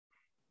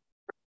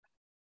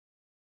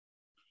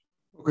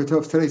Okay,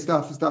 so today's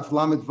daf is daf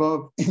Lamed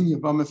Vav in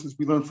Yavamas, as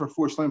we learned for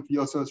 4 Shlem for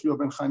Yosef Israel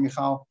ben Chaim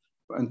Michal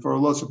and for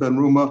Elosa ben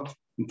Ruma.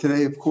 And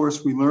today, of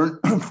course, we learn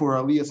for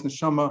Aliyas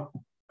Neshama,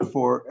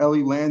 for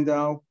Eli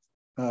Landau,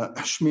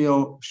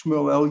 Shmuel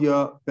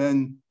Elia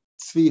ben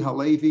Tzvi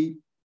Halevi,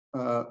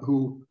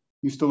 who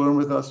used to learn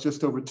with us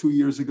just over 2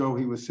 years ago.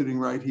 He was sitting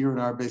right here in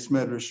our Beis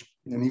Medrash,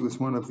 and he was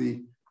one of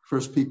the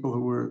first people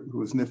who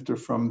was nifter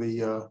from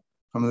the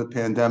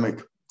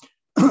pandemic.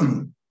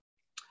 Now,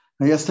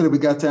 yesterday we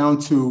got down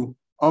to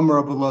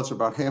Amar Abelazar,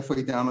 about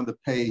halfway down on the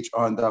page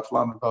on Daf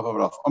Lamed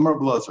Vav. Amar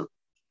Abelazar.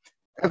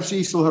 We had a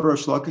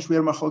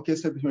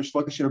machlokes between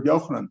Shlakish and Rabbi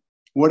Yochanan.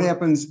 What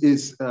happens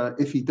is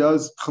if he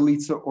does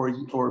chalitza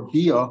or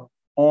bia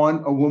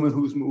on a woman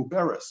who's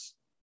mu'uberes?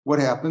 What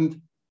happened?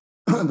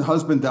 The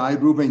husband died,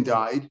 Reuven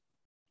died,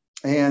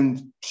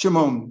 and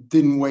Shimon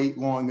didn't wait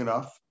long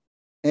enough,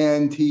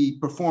 and he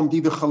performed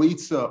either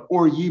chalitza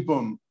or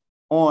yibum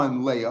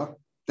on Leah.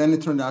 Then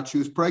it turned out she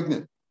was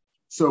pregnant.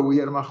 So we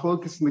had a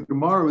machlokes in the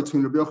Gemara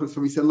between Rabbi Yochanan.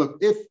 So we said,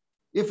 look, if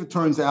it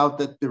turns out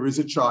that there is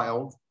a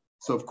child,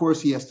 so of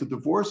course he has to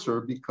divorce her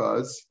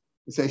because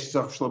there's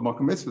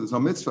no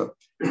mitzvah.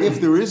 If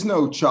there is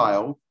no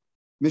child,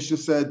 Mishnah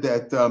said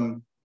that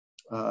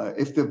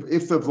if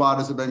the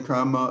vlad is a ben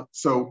karama,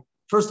 so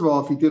first of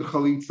all, if he did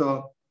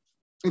chalitza,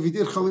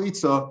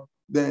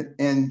 then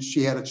and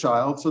she had a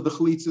child, so the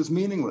chalitza is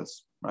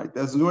meaningless, right?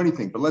 Doesn't do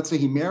anything. But let's say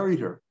he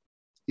married her,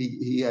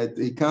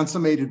 he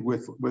consummated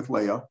with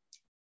Leah,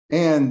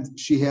 and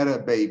she had a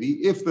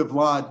baby. If the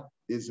vlad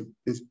is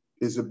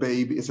a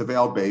baby, is a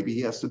veiled baby,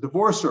 he has to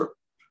divorce her,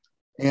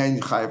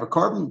 and chayav a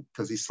carbon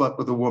because he slept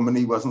with a woman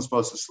he wasn't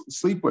supposed to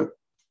sleep with.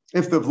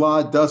 If the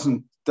vlad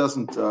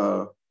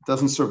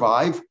doesn't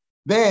survive,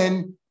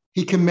 then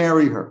he can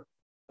marry her.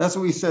 That's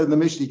what we said in the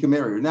Mishnah. He can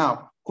marry her.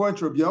 Now, according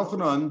to Rabbi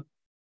Yochanan,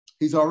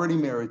 he's already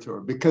married to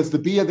her because the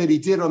bia that he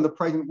did on the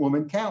pregnant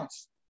woman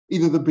counts.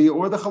 Either the bia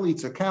or the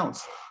chalitza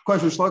counts.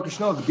 According to Shlakish,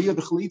 no, the bia,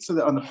 the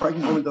chalitza on the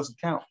pregnant woman doesn't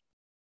count.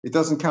 It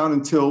doesn't count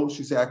until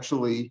she's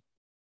actually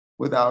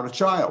without a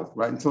child,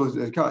 right?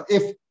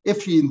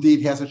 If she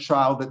indeed has a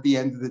child at the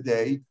end of the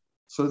day,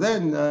 so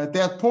then at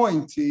that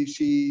point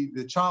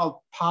the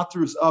child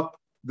potters up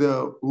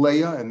the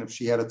Leah, and if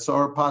she had a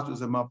tzara,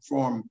 potters him up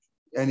from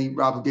any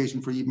obligation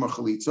for yibum or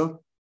chalitza.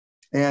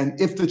 And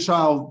if the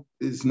child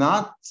does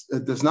not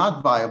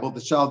viable,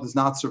 the child does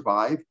not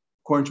survive.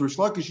 According to Rish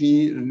Lakish, you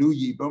need a new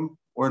yibum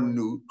or a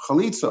new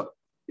chalitza.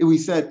 We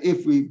said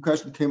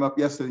question came up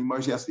yesterday.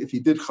 Moshe asked if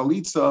you did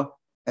chalitza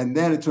and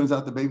then it turns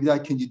out the baby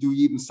died, can you do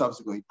yibum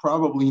subsequently?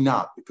 Probably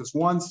not, because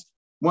once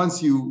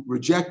you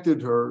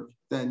rejected her,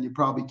 then you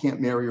probably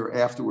can't marry her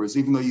afterwards.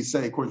 Even though you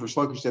say, according to Rish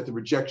Lakish, that the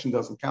rejection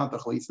doesn't count, the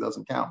chalitza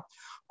doesn't count.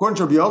 According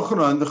to Rabbi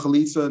Yochanan, the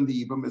chalitza and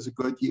the yibum is a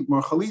good yibum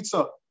or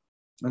chalitza.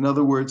 In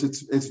other words,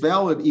 it's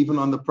valid even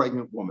on the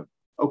pregnant woman.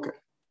 Okay,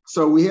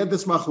 so we had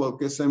this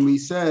machlokus, and we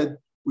said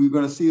we were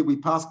going to see that we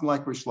paskin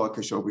like Rish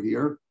Lakish over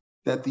here,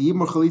 that the yibum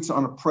or chalitza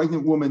on a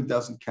pregnant woman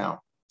doesn't count.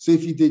 So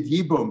if you did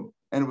yibum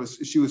and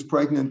she was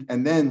pregnant,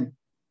 and then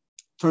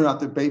turned out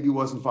the baby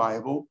wasn't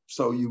viable,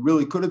 so you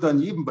really could have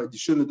done yibum, but you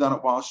shouldn't have done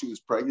it while she was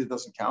pregnant. It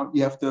doesn't count.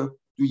 You have to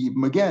do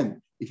yibum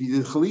again. If you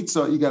did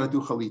chalitza, you got to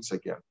do chalitza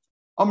again.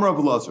 Amar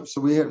Abelazar. So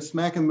we have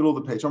smack in the middle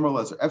of the page. Amar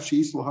Abelazar.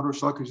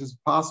 Is it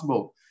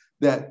possible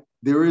that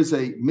there is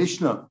a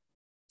Mishnah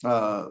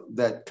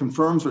that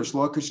confirms Rish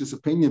Lakish's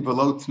opinion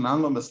below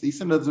Tanan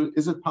Lamastisa?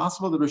 Is it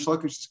possible that Rish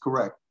Lakish is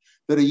correct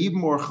that a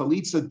yibum or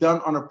chalitza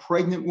done on a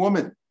pregnant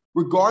woman,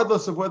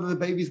 regardless of whether the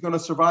baby is going to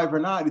survive or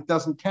not, it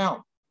doesn't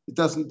count? It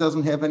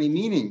doesn't have any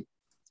meaning.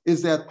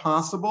 Is that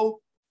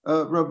possible?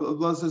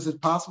 Is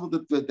it possible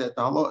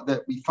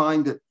that we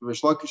find that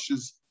Rish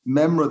Lakish's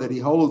memra that he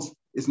holds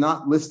is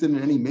not listed in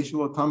any Mishnah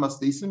or Tamas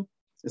Disim?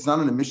 It's not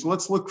in a Mishnah.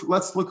 Let's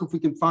look if we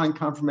can find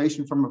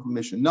confirmation from a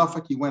Mishnah.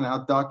 Nafak, he went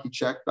out, Dak, he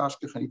checked,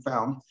 Dashkech, and he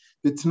found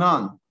the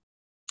Tanan.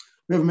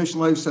 We have a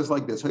Mishnah that says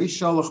like this. Let's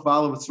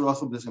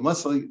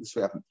say this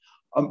happened.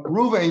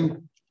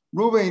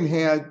 Reuven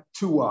had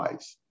 2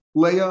 wives,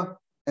 Leah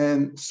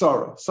and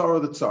Sarah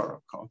the Tzara,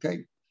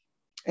 okay?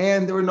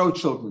 And there were no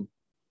children.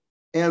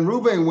 And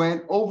Reuven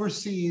went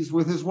overseas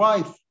with his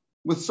wife,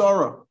 with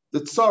Sarah, the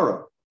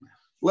Tzara,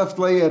 left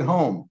Leah at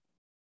home.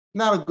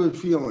 Not a good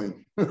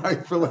feeling,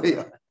 right, for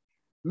Leah.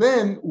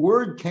 Then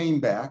word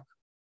came back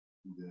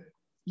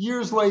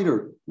years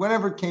later,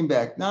 whenever it came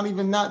back, not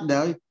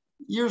now,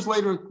 years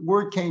later,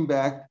 word came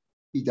back,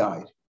 he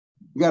died.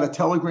 We got a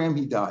telegram,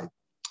 he died.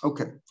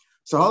 Okay.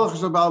 So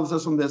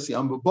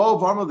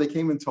they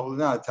came and told her,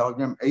 not a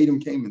telegram, Adam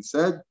came and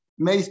said,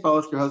 Meis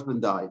Balach, your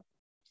husband died.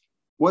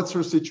 What's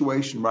her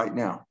situation right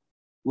now?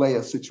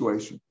 Leah's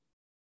situation.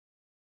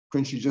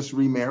 Couldn't she just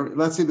remarry?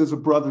 Let's say there's a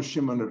brother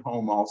Shimon at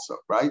home also,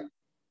 right?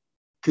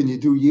 Can you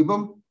do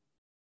yibum?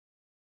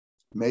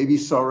 Maybe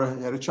Sarah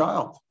had a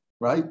child,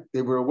 right?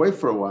 They were away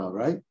for a while,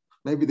 right?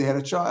 Maybe they had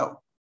a child.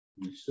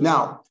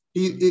 Now,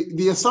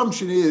 the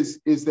assumption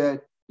is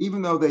that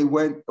even though they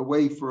went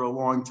away for a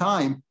long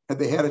time, had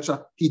they had a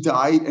child, he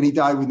died, and he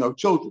died with no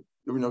children.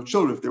 There were no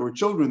children. If there were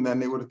children, then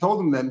they would have told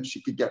him then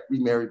she could get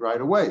remarried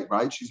right away,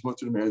 right? She's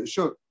mutter to marry the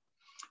shuk.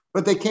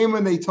 But they came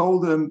and they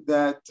told him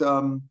that,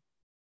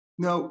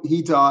 no,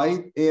 he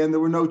died and there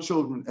were no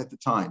children at the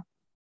time,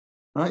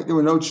 right? There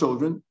were no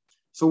children.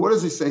 So what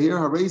does he say here?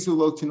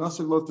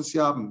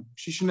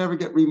 She should never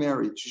get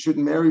remarried. She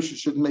shouldn't marry. She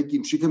shouldn't make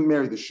even. She couldn't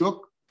marry the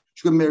shuk.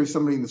 She couldn't marry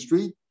somebody in the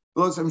street.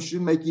 She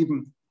shouldn't make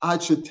even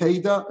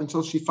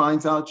until she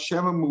finds out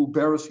Shemamu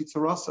Beres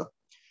Hitzarasa.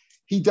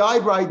 He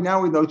died right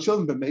now with no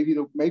children, but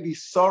maybe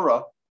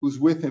Sarah, who's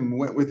with him,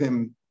 went with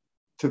him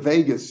to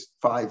Vegas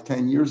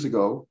 5-10 years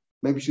ago.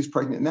 Maybe she's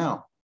pregnant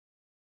now.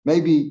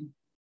 Maybe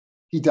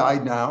he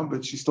died now,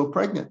 but she's still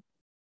pregnant.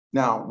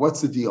 Now,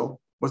 what's the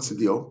deal? What's the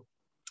deal?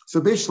 So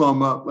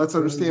Bishlama, let's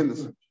understand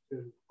this.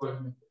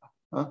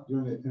 Huh?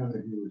 During the time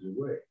that he was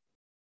away.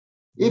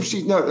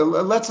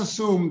 Let's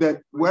assume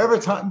that wherever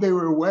time they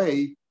were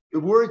away, the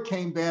word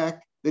came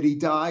back that he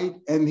died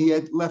and he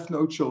had left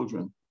no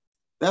children.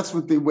 That's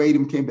what the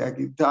Wadim came back.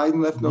 He died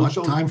and left no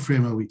children. What time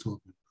frame are we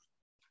talking?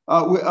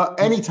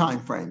 Any time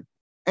frame.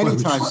 Any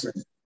time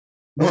frame.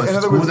 No,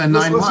 it's more than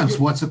 9 months.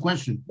 What's the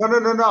question?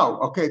 No.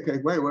 Okay.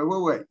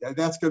 Wait.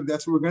 That's good.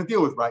 That's what we're going to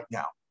deal with right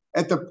now.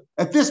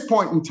 At this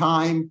point in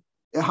time,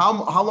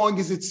 how long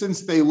is it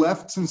since they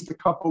left? Since the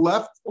couple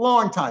left? A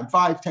long time,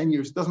 5-10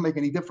 years. It doesn't make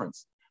any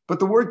difference. But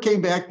the word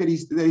came back that he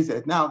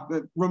said. Now,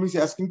 Rumi's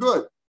asking,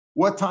 good.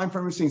 What time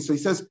frame are we seeing? So he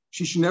says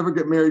she should never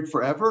get married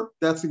forever.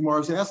 That's the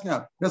Gemara's asking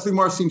now. That's the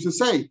Gemara seems to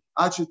say.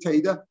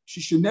 She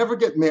should never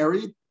get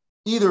married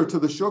either to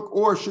the shuk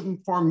or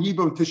shouldn't form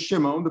yibum to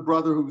Shimon, the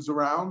brother who was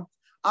around.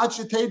 Till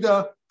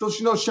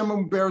she knows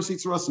Shimon bears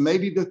Yitzras.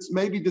 Maybe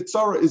the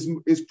tzara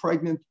is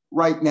pregnant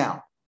right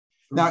now.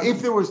 Now,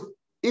 if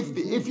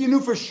you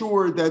knew for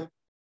sure that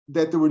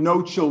there were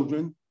no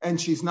children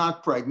and she's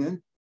not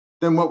pregnant,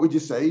 then what would you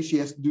say? She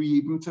has to do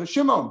yibum to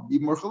Shimon,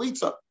 yibum or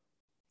chalitza.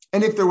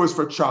 And if there was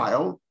for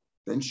child,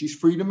 then she's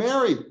free to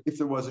marry if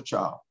there was a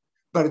child.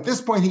 But at this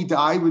point, he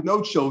died with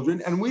no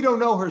children, and we don't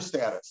know her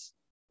status.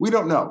 We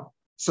don't know.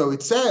 So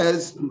it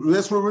says,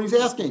 that's what he's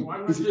asking. Why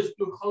not just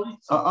do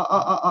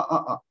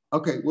chalitza?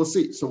 Okay, we'll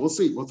see. So we'll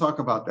see. We'll talk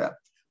about that.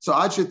 So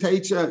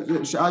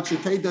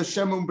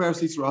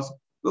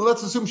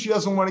let's assume she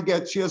doesn't want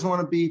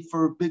to be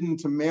forbidden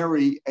to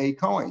marry a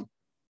Kohen,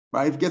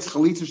 right? If it gets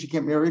chalitza, she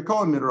can't marry a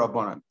Kohen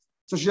midrabanan.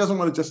 So she doesn't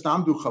want to just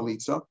do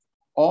chalitza.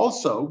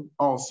 Also,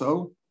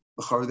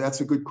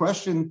 that's a good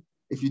question.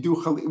 If you do,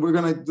 we're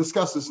going to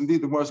discuss this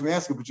indeed. The more I was going to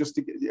ask it, but just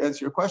to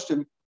answer your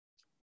question,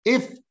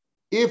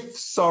 if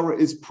Sarah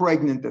is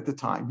pregnant at the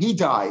time, he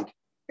died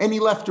and he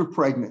left her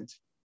pregnant,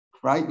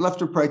 right? Left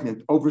her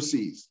pregnant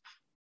overseas.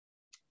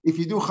 If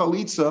you do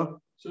chalitza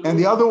and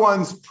the other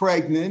one's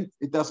pregnant,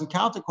 it doesn't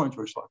count according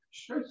to Rish Lakish.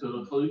 Sure, so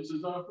the chalitza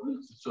is not a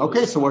chalitza.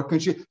 Okay, so what can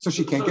she? So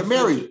she can't get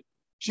married.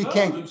 She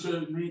can't.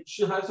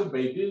 She has a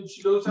baby and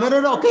she goes out.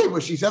 No. Okay, well,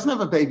 she doesn't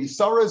have a baby.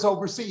 Sarah is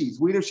overseas.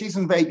 She's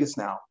in Vegas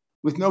now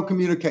with no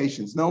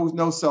communications,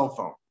 no cell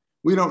phone.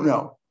 We don't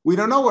know. We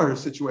don't know what her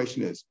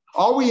situation is.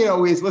 All we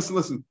know is,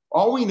 listen.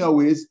 All we know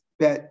is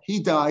that he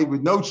died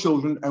with no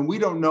children, and we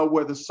don't know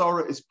whether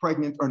Sarah is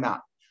pregnant or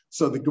not.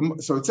 So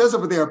it says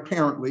over there,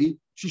 apparently,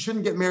 she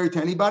shouldn't get married to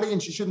anybody,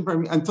 and she shouldn't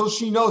until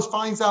she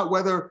finds out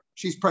whether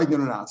she's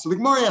pregnant or not. So the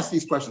Gemara asks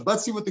these questions.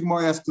 Let's see what the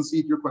Gemara asks to see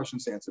if your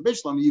question's answered.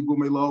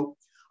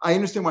 I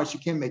understand why she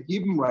can't make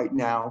yibum right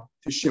now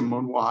to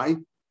Shimon. Why?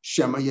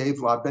 Shema Yev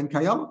Vlad Ben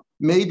Kayama.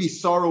 Maybe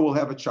Sarah will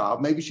have a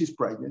child. Maybe she's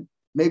pregnant.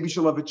 Maybe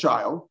she'll have a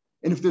child.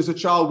 And if there's a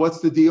child, what's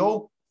the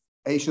deal?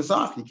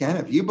 Eishazach. You can't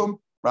have yibum,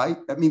 right?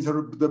 That means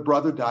the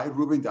brother died,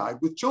 Reuben died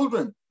with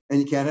children, and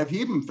you can't have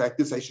yibum. In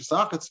fact, it's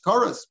Eishazach. It's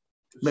karas.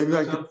 Maybe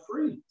I can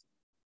free.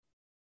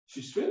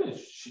 She's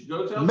finished. She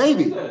goes out.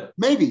 Maybe.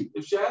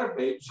 If she had a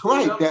baby,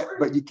 right?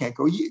 But you can't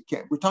go. You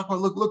can't. We're talking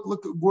about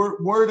look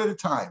word at a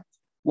time.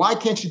 Why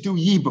can't you do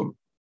yibum?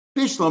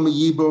 Bishlama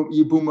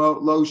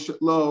yibuma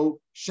lo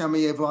shema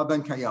yevla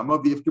ben kayama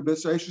v'ifka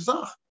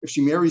b'sayishazach. If she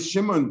marries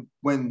Shimon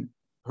when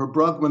the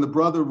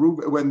brother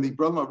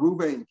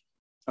Reuven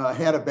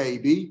had a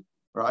baby,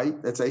 right?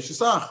 That's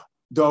eishazach.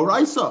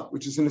 Doraisa,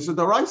 which is in the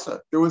Doraisa.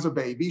 There was a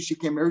baby. She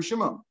can't marry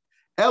Shimon.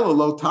 Ela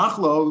lo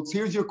tachlo.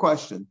 Here's your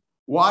question.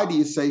 Why do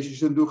you say she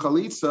shouldn't do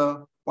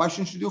chalitza? Why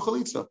shouldn't she do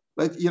chalitza?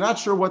 Like, you're not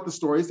sure what the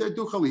story is. They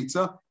do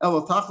chalitza.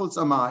 Ela tachlotz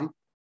amai.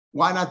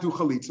 Why not do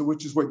chalitza,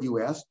 which is what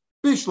you asked?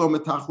 Bishlo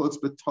metachlotz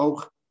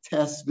betoch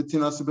tes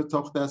v'tinasa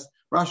betoch tes.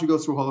 Rashi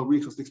goes through whole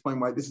arichos to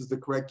explain why this is the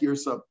correct year.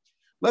 So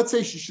let's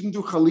say she shouldn't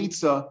do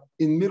chalitza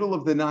in middle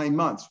of the 9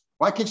 months.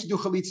 Why can't she do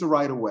chalitza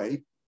right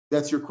away?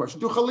 That's your question.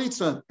 Do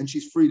chalitza and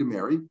she's free to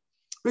marry.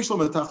 Bishlo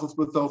metachlotz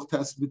betoch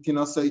tes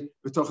v'tinasa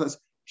betoch tes.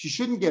 She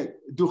shouldn't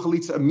do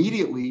chalitza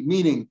immediately,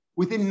 meaning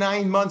within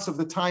 9 months of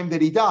the time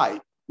that he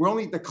died.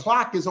 The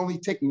clock is only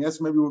ticking. That's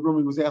maybe what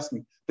Rumi was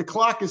asking. The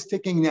clock is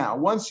ticking now.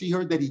 Once she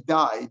heard that he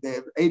died, they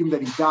have Adam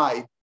that he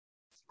died.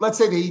 Let's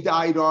say that he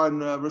died on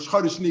Rosh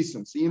Chodesh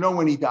Nisan. So you know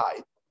when he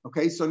died.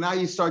 Okay, so now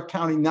you start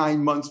counting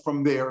 9 months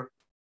from there,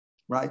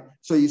 right?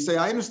 So you say,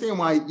 I understand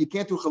why you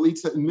can't do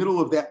chalitza in the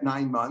middle of that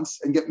 9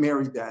 months and get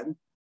married then.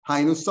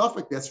 Hainu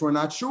Suffolk, that's we're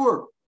not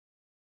sure.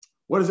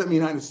 What does that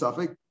mean, Hainu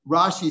Suffolk?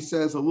 Rashi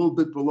says a little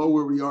bit below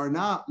where we are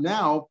now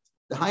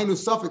the Hainu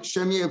Suffolk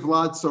Shemi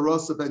Evlad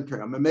Sarosa Ben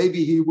Kayam. And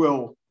maybe he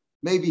will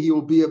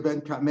be a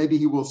Ben Kayam, maybe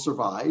he will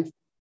survive.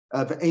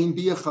 Ve'ein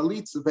bia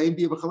chalitza, ve'ein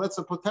bia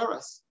b'chalitza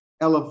poteres.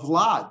 Ela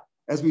Vlad,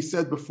 as we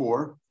said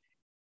before,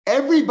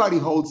 everybody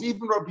holds,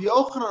 even Rabbi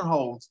Yochanan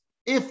holds,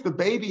 if the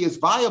baby is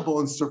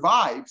viable and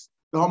survives,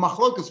 the whole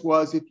machlokas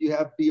was if you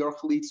have bia or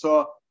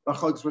chalitza,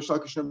 machlokas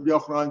v'shlakish and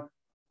Rabbi Yochanan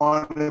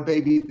on a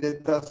baby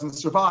that doesn't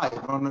survive,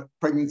 on a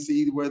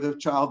pregnancy where the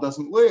child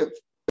doesn't live.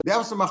 That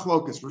was the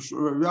machlokas.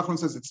 Rabbi Yochanan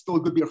says it's still a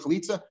good bia or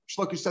chalitza.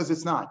 Shlokish says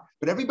it's not.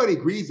 But everybody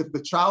agrees if the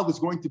child is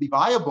going to be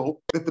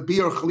viable, that the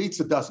bia or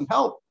chalitza doesn't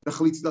help. The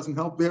chalitza doesn't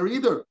help there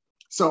either.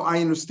 So I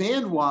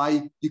understand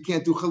why you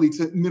can't do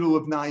chalitza in the middle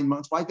of 9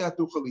 months. Why can't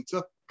do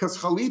chalitza? Because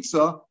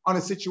chalitza on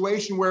a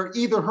situation where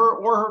either her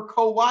or her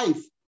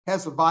co-wife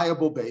has a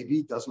viable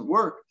baby doesn't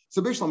work.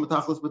 So bishlam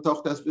betachlas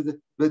betochtas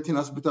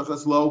betinas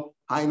betochtas lo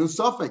hainu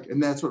suffik,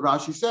 and that's what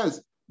Rashi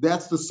says.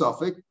 That's the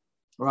suffik,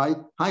 right?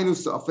 Hainu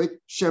suffik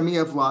shemi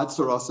evlad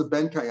sarasa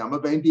ben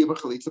kayama ben diva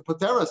chalitza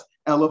poteras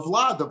el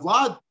evlad the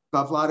vlad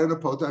and a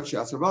potar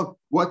shasarvam.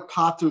 What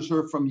potters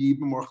her from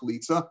yibum or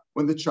chalitza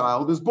when the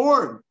child is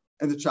born?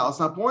 And the child's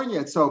not born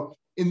yet. So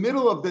in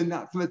middle of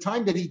from the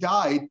time that he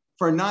died,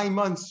 for 9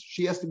 months,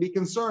 she has to be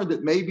concerned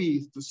that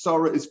maybe the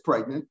Sarah is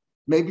pregnant,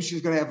 maybe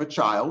she's going to have a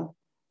child,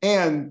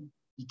 and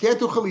you can't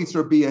do chalitza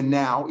or bia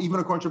now, even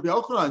according to Rabbi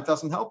Yochanan, it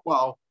doesn't help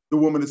while the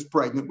woman is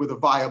pregnant with a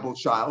viable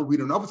child. We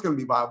don't know if it's going to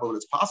be viable, but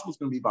it's possible it's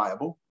going to be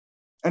viable.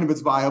 And if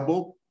it's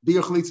viable,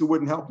 bia chalitza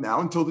wouldn't help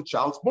now until the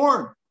child's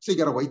born. So you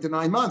got to wait the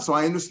 9 months. So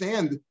I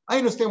understand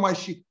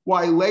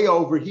why Leah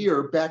over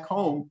here back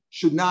home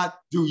should not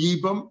do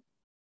yibum.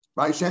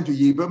 Right, Shantu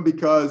Yibam,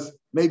 because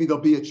maybe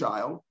there'll be a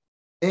child.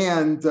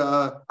 And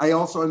I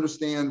also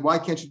understand why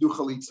can't you do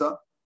chalitza?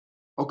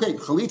 Okay,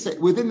 chalitza,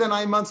 within the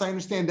 9 months, I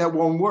understand that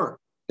won't work.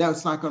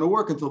 That's not going to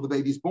work until the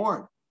baby's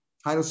born.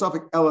 Why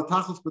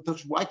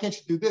can't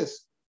you do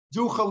this?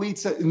 Do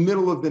chalitza in the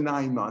middle of the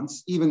 9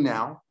 months, even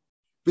now.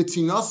 And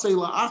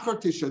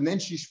then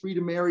she's free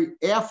to marry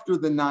after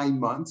the 9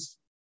 months.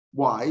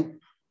 Why?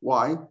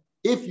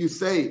 If you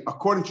say,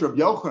 according to Rabbi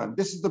Yochanan,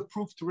 this is the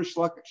proof to Rish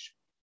Lakish.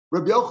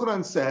 Rabbi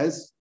Yochanan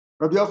says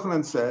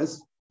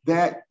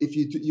that if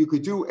you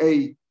could do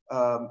a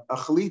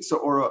chalitza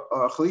or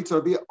a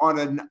chalitza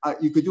on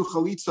you could do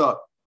chalitza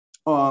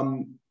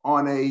on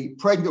a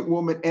pregnant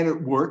woman and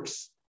it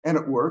works.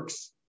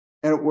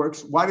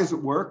 Why does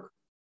it work?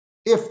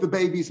 If the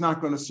baby's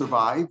not going to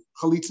survive,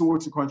 chalitza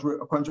works according to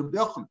Rabbi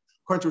Yochanan.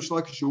 According to Rish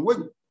Lakish, you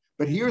wouldn't.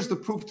 But here's the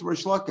proof to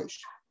Rish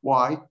Lakish.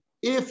 Why?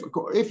 If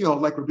you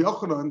hold like Rabbi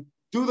Yochanan,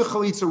 do the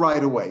chalitza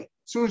right away.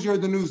 As soon as you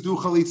heard the news, do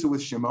chalitza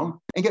with Shimon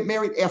and get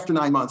married after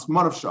 9 months.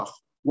 Manavshach.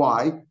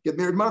 Why? Get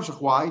married manavshach.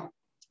 Why?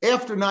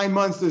 After 9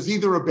 months, there's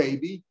either a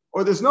baby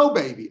or there's no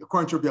baby,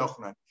 according to Rabbi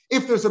Yochanan.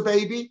 If there's a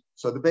baby,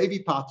 so the baby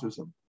patters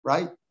him,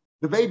 right?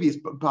 The baby is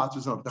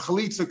patters him. The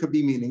chalitza could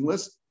be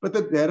meaningless, but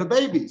they had a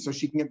baby, so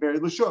she can get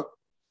married l'shuk.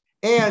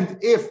 And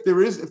if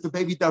the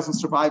baby doesn't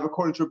survive,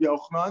 according to Rabbi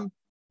Yochanan,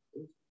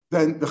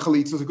 then the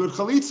chalitza is a good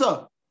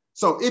chalitza.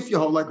 So if you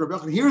hold like Rabbi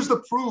Yochanan, here's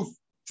the proof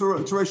to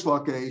Rish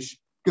Lakish.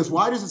 Because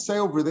why does it say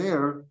over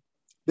there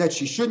that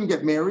she shouldn't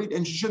get married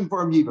and she shouldn't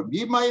form yibam?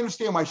 Yibam, I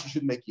understand why she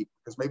shouldn't make yibam,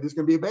 because maybe there's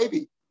going to be a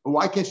baby. But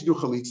why can't she do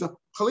chalitza?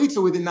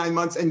 Chalitza within 9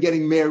 months and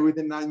getting married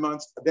within 9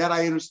 months, that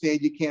I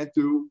understand you can't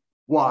do.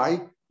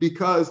 Why?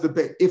 Because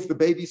if the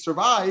baby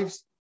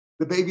survives,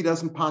 the baby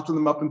doesn't pattern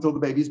them up until the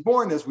baby's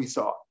born, as we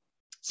saw.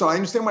 So I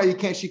understand why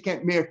she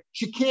can't marry.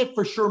 She can't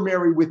for sure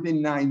marry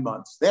within 9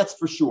 months. That's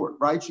for sure,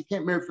 right? She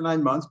can't marry for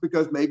 9 months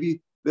because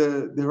maybe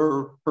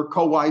her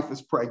co-wife is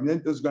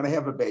pregnant, is going to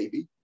have a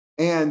baby.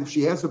 And if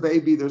she has a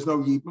baby, there's no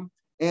yibum.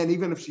 And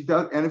even if she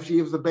does, and if she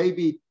has a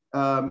baby,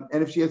 even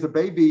if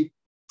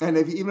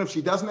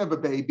she doesn't have a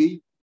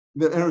baby,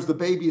 the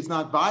baby is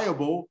not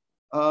viable.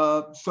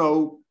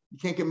 So you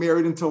can't get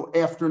married until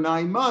after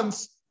 9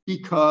 months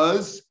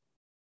because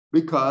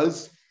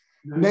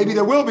maybe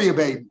there will be a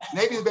baby.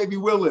 Maybe the baby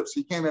will live, so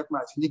you can't have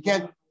months. And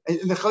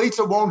the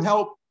chalitza won't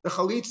help. The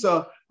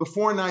chalitza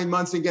before 9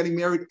 months and getting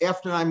married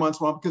after 9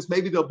 months won't, because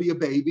maybe there'll be a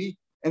baby.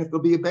 And if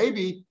there'll be a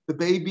baby,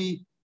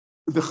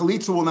 the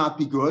chalitza will not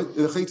be good.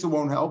 The chalitza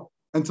won't help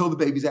until the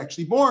baby's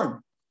actually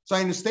born. So I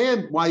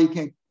understand why you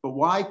can't, but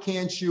why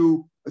can't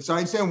you? So I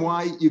understand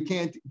why you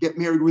can't get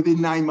married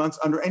within 9 months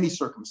under any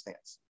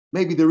circumstance.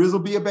 Maybe will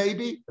be a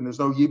baby and there's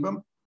no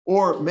yibam,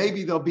 or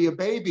maybe there'll be a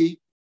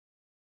baby.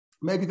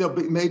 Maybe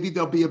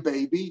there'll be a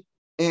baby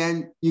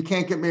and you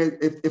can't get married.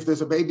 If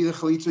there's a baby, the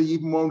chalitza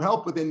yibam won't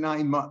help within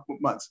 9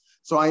 months.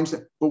 So I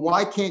understand, but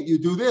why can't you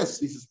do this?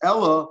 He says,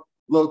 Ella.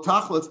 Lo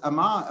tachlis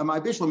amai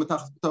bishlam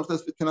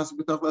b'tochtes v'tkanas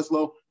b'tochtes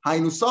lo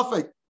hainu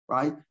safek,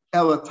 right?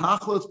 Ela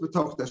tachlis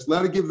b'tochtes.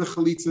 Let her give the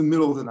chalitza in the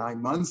middle of the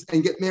 9 months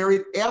and get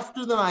married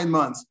after the 9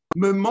 months.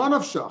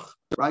 Memonavshach,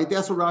 right?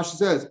 That's what Rashi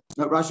says.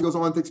 Now, Rashi goes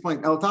on to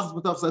explain. Ela tachlis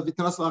b'tochtes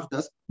v'tkanas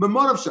lachtes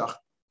memonavshach.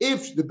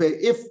 If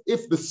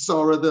the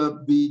Sarah,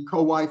 the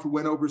co-wife who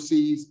went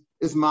overseas,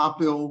 is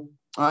mapil,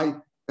 right?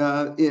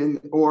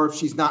 or if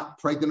she's not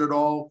pregnant at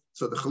all,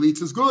 so the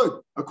chalitza is good,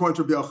 according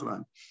to Rabbi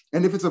Yochanan.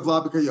 And if it's a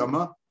vla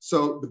b'kayama,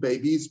 so the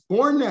baby's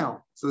born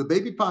now, so the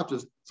baby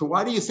patras. So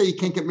why do you say you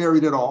can't get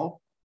married at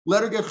all?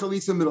 Let her get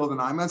chalitza in the middle of the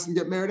 9 months and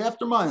get married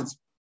after 9 months.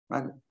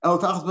 Right?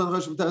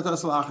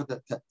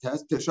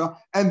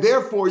 And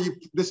therefore,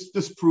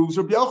 this proves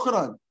Rabbi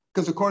Yochanan,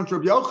 because according to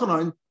Rabbi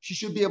Yochanan, she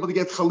should be able to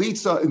get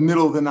chalitza in the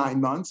middle of the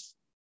 9 months.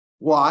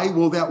 Why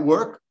will that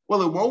work?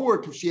 Well, it won't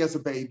work if she has a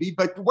baby,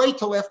 but wait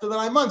till after the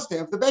 9 months to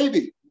have the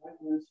baby.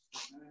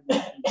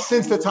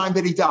 Since the time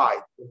that he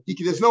died,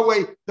 there's no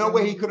way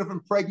he could have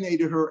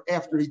impregnated her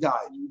after he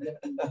died.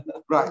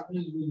 Right?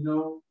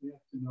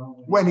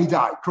 When he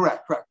died,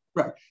 correct.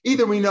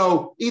 Either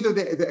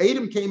the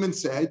Adam came and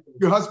said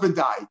your husband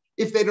died.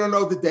 If they don't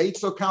know the date,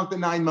 so count the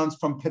 9 months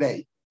from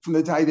today, from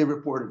the day they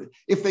reported it.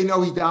 If they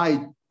know he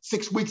died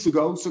 6 weeks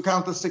ago, so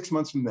count the 6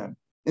 months from then.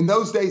 In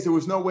those days, there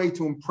was no way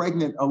to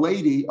impregnate a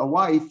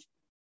wife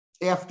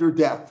after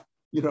death.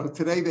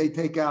 Today they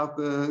take out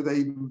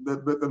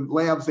the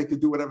labs, they could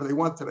do whatever they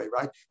want today,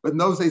 right? But in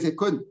those days they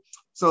couldn't.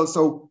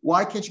 So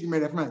why can't you get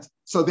married after 9 months?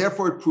 So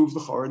therefore it proves the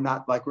chorah,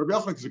 not like Rabbi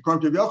Yochanan, because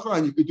according to Rabbi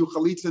Yochanan, you could do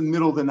chalitza in the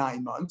middle of the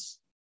 9 months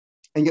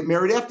and get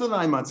married after the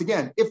 9 months.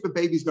 Again, if the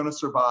baby's going to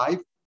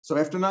survive, so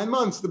after 9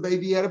 months, the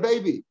baby had a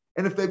baby.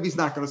 And if the baby's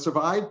not going to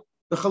survive,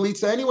 the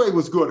chalitza anyway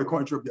was good,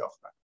 according to Rabbi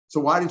Yochanan. So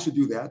why didn't you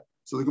do that?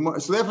 So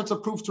therefore it's a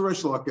proof to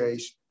Rish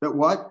Lakish that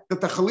what? That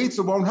the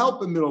chalitza won't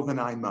help in the middle of the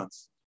 9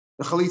 months.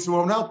 The chalitza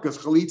won't help because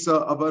chalitza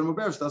of an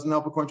muberes doesn't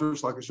help according to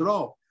Rish Lakish at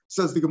all.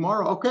 Says the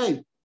Gemara,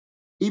 okay,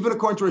 even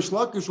according to Rish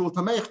Lakish, will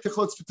tameich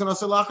tichlutz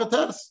f'tanase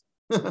lachateres.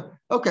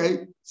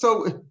 Okay,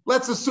 so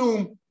let's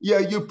assume,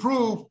 you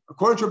prove,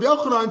 according to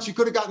Rabbi Yochanan, she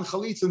could have gotten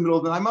chalitza in the middle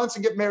of the 9 months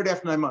and get married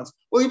after 9 months.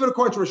 Well, even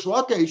according to Rish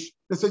Lakish,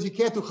 that says you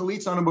can't do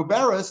chalitza on a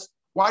muberes,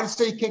 why does it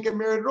say you can't get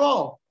married at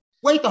all?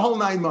 Wait the whole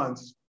 9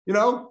 months,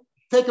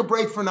 take a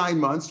break for 9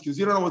 months because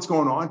you don't know what's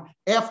going on.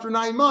 After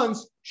 9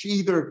 months, she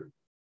either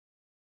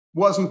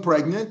wasn't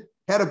pregnant,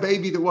 had a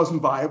baby that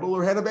wasn't viable,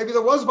 or had a baby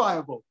that was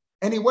viable.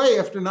 Anyway,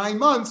 after 9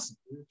 months,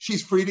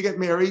 she's free to get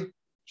married.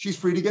 She's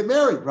free to get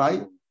married,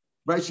 right?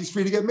 Right? She's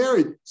free to get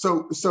married.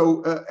 So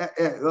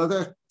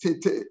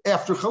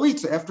after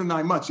chalitza, after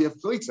 9 months, you have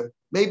chalitza.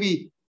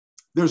 Maybe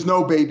there's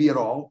no baby at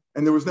all,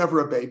 and there was never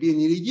a baby,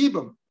 and you need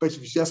yibum. But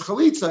if she has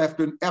chalitza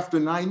after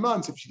 9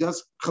 months, if she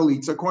does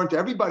chalitza, according to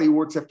everybody who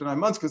works after 9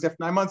 months, because after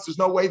 9 months, there's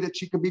no way that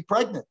she could be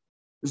pregnant.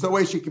 There's no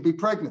way she could be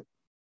pregnant.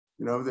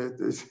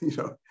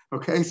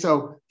 Okay,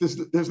 so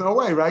there's no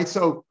way, right?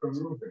 So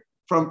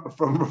from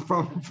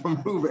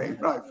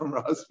Ruvain, right? From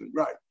her husband,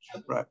 right.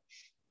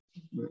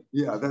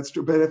 Yeah, that's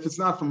true. But if it's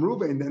not from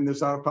Ruvain, then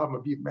there's not a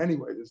problem with Yibam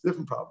anyway. There's a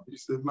different problem. You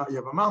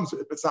have a mom, so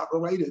if it's not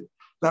related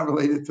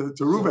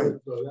to Ruvain.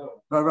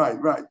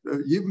 Right.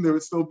 Yibam there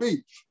would still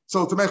be.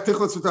 So to make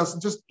tichlutz with us,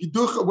 just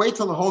wait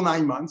till the whole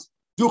 9 months,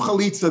 do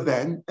chalitza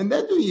then, and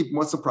then do Yibam.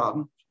 What's the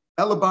problem?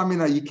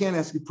 Elabarmina, you can't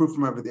ask a proof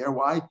from over there.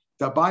 Why?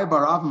 Dabai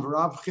Barav and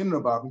Barav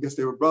Chinra Barav, because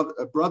they were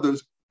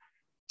brothers.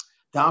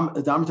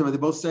 They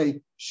both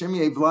say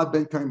Shemi Vlad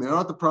Ben Kaim. You know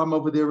what the problem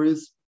over there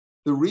is?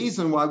 The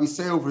reason why we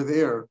say over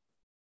there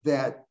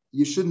that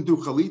you shouldn't do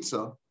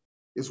chalitza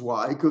is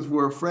why? Because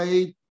we're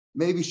afraid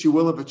maybe she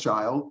will have a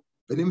child.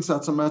 Here's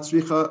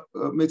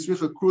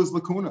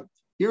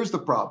the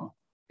problem.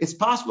 It's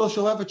possible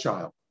she'll have a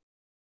child.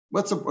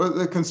 What's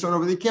the concern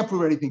over there? You can't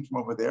prove anything from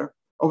over there.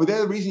 Over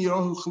there, the reason you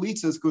don't do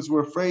chalitza is because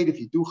we're afraid if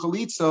you do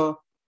chalitza,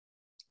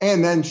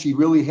 and then she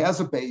really has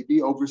a baby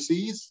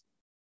overseas.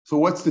 So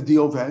what's the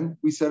deal then?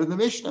 We said in the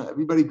Mishnah.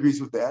 Everybody agrees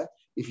with that.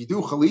 If you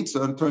do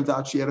chalitza and it turns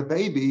out she had a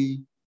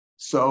baby,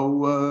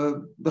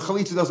 so the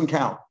chalitza doesn't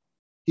count.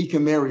 He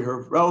can marry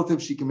her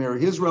relatives. She can marry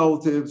his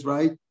relatives,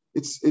 right?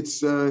 It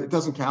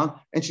doesn't count.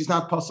 And she's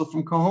not puzzled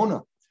from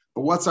kahona.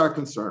 But what's our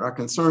concern? Our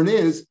concern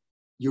is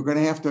you're going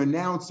to have to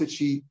announce that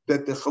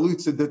the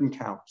chalitza didn't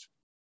count.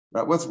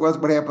 Right?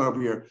 What happened over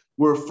here?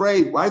 We're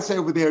afraid. Why say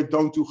over there,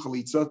 don't do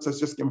chalitza? It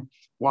says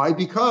why?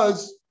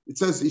 Because it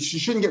says she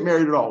shouldn't get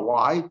married at all.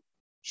 Why?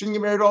 Shouldn't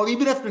get married at all,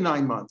 even after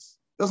 9 months.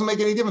 Doesn't make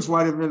any difference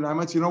why after 9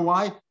 months. You know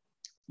why?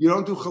 You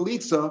don't do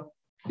chalitza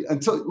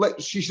until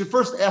she should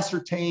first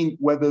ascertain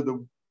whether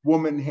the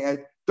woman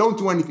don't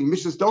do anything.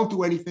 Mishnah, don't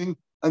do anything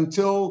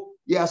until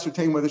you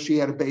ascertain whether she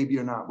had a baby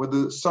or not.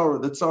 Whether the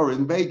tzara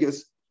in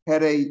Vegas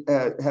had a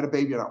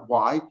baby or not.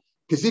 Why?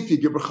 Because if you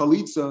give her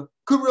chalitza,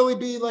 could really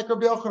be like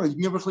Rabbi Yochanan. You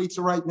can give her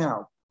chalitza right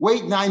now.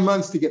 Wait 9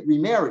 months to get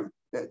remarried,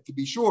 to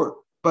be sure.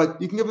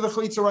 But you can give her the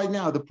chalitza right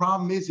now. The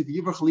problem is if you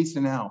give her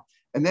chalitza now,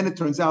 and then it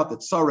turns out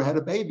that Sarah had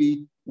a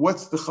baby,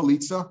 what's the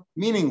chalitza?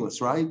 Meaningless,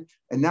 right?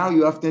 And now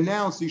you have to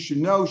announce, you should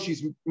know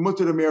she's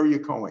mutter to marry a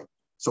Kohen.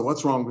 So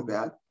what's wrong with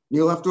that?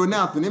 You'll have to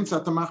announce,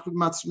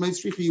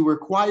 you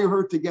require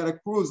her to get a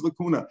cruz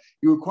lacuna.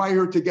 You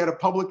require her to get a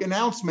public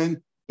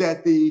announcement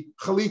that the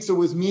chalitza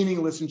was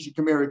meaningless and she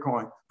can marry a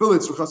Kohen.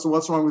 So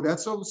what's wrong with that?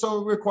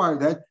 So require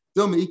that.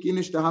 There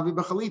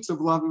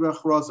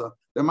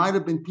might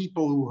have been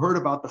people who heard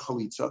about the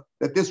chalitza,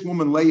 that this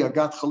woman Leah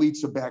got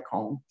chalitza back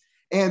home,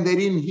 and they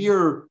didn't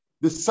hear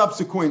the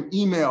subsequent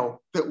email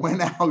that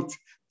went out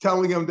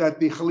telling him that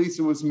the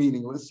chalitza was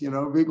meaningless.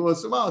 People will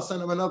say, well,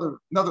 send him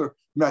another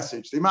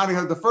message. They might have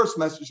heard the first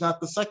message, not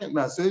the second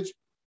message.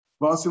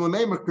 People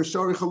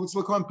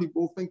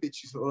will think that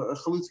she's a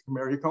chalutza can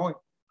marry a Kohen.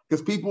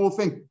 Because people will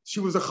think she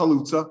was a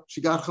chalutza, she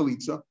got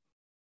chalitza.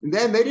 And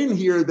then they didn't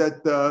hear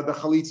that the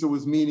chalitza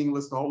was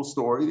meaningless, the whole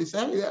story. They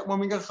say, hey, that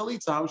woman got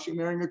chalitza, how is she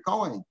marrying a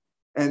Kohen?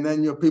 And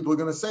then people are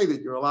going to say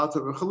that you're allowed to,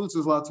 a chalitza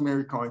is allowed to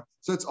marry a Kohen.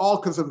 So it's all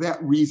because of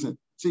that reason.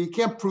 So you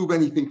can't prove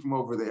anything from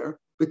over there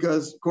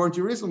because according to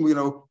your reason,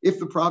 if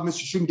the problem is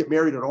she shouldn't get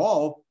married at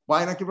all,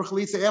 why not give her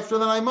chalitza after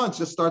the 9 months?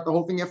 Just start the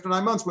whole thing after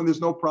 9 months when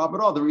there's no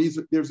problem at all.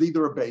 There's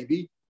either a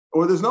baby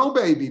or there's no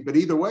baby, but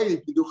either way,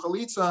 you can do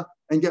chalitza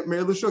and get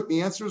married l'shuk.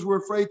 The answer is we're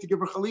afraid to give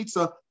her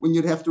chalitza when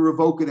you'd have to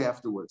revoke it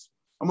afterwards.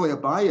 Amalei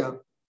Abaya,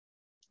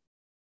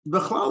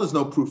 there's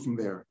no proof from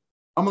there.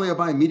 Amalei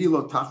Abaya,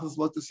 lo tachlis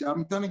lo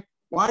tisyav.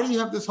 Why do you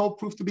have this whole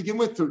proof to begin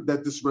with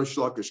that this is Reish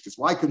Lakish? Because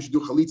why couldn't you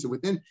do chalitza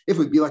within? If it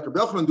would be like Rabbi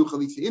Yochanan, do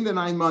chalitza in the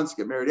 9 months,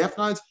 get married after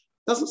 9 months.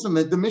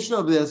 The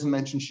Mishnah doesn't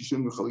mention she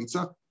shouldn't do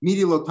chalitza.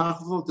 Lo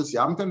tachlis lo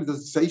tisyav. Does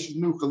it say she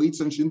shouldn't do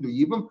chalitza and shouldn't do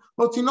yibum?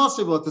 Lo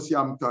tinasev lo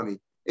tisyav.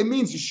 It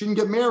means you shouldn't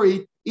get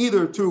married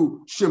either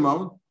to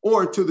Shimon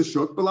or to the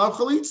Shuk, B'lav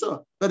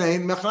Chalitza. But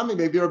ain't Mechnami,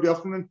 maybe Rabbi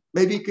Yochanan,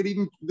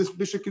 this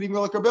bishop could even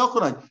go like Rabbi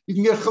Yochanan. You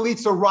can get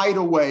Chalitza right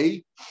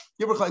away,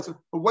 give her Chalitza,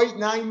 but wait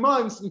 9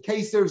 months in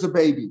case there's a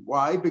baby.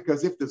 Why?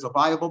 Because if there's a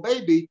viable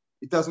baby,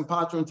 it doesn't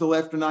pater until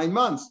after 9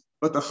 months.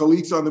 But the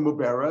Chalitza on the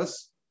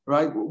Muberes,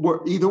 right?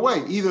 Either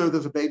way, either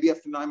there's a baby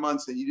after 9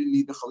 months and you didn't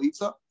need the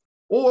Chalitza,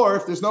 or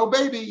if there's no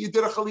baby, you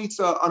did a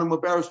Chalitza on a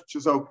Muberes, which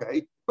is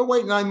okay, but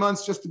wait 9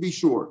 months just to be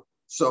sure.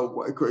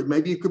 So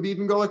maybe it could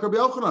even go like Rabbi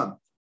Yochanan.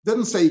 It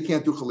doesn't say you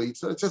can't do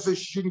chalitza. It says that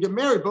she shouldn't get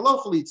married below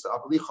chalitza.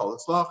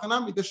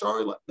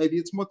 Maybe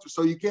it's mutter.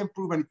 So you can't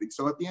prove anything.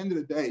 So at the end of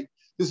the day,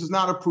 this is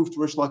not a proof to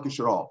Rish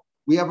Lakish at all.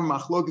 We have a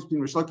machlokes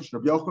between Rish Lakish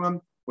and Rabbi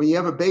Yochanan when you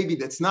have a baby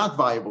that's not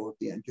viable at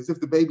the end. Because if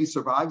the baby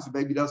survives, the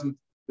baby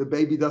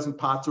doesn't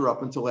pater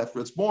up until after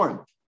it's born.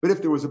 But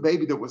if there was a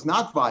baby that was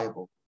not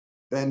viable,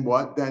 then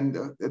what? Then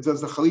does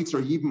the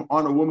chalitza even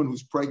on a woman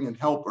who's pregnant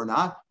help or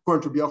not?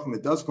 According to Rabbi Yochanan,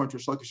 it does. According to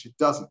Rish Lakish, it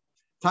doesn't.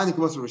 Tiny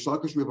Kavos of Rish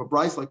Lakish, we have a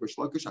brice like Rish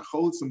Lakish,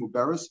 Acholitz and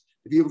Muberes.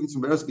 If you have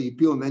some Muberes, the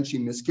appeal, and then she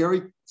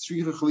miscarried,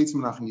 you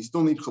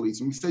still need chalitz.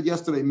 And we said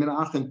yesterday,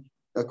 Menachem,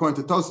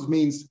 according to Tosas,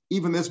 means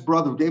even this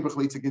brother who gave a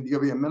chalitz can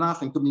give a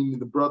Menachem could mean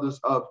the brothers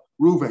of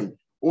Ruvain.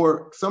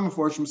 Or some of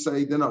Forshim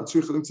say,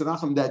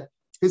 that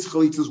his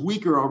chalitza is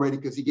weaker already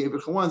because he gave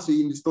it one, so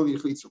you still need a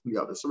chalitza from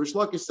the other. So Rish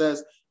Lakish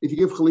says, if you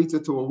give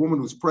chalitza to a woman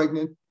who's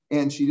pregnant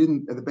and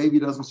the baby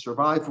doesn't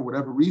survive for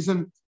whatever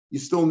reason, you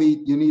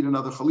need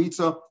another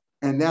chalitza.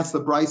 And that's the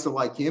brisa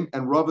like him.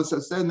 And Rava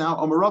said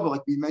now, Rava,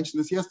 like we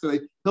mentioned this yesterday,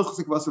 Hilchos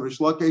Kavas of Rish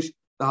Lakish,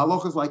 the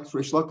halachas like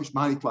Rish Lakish,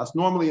 Mani Klas.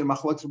 Normally in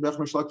Machlokes of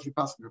Rish Lakish, we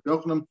pass like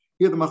Rabbi Yochanan.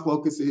 Here the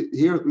Machlokes,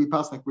 here we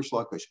pass like Rish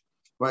Lakish.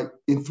 Right?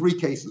 In 3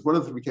 cases. What are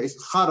the 3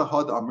 cases? Chada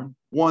Had Amr,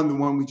 the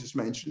one we just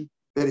mentioned,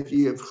 that if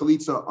you have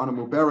chalitza on a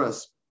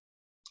Muberes,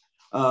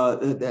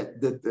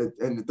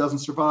 and it doesn't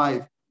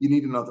survive, you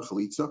need another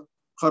chalitza.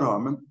 Chada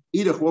Amr.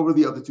 Idach, what were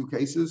the other 2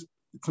 cases?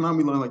 The Tanam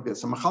we learn like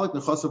this.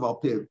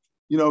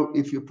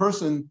 If a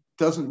person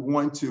doesn't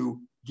want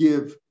to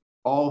give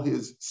all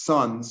his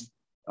sons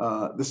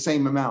the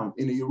same amount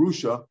in a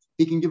Yerusha,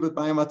 he can give it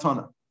by a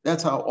matana.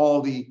 That's how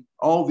all the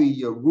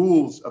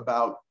rules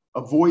about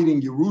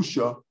avoiding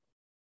Yerusha,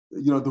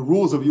 the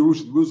rules of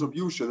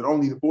Yerusha, that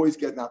only the boys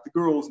get, not the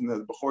girls, and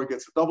the Bechor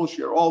gets a double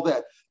share, all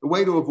that. The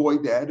way to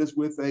avoid that is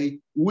with a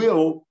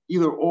will,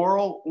 either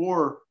oral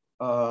or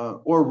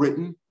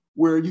written,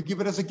 where you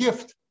give it as a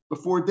gift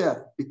before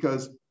death,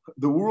 because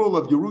the rule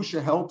of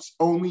Yerusha helps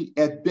only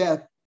at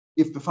death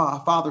if the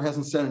father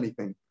hasn't said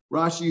anything.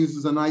 Rashi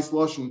uses a nice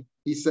lashon.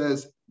 He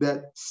says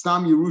that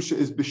Stam Yerusha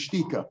is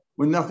b'shtika,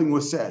 when nothing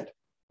was said.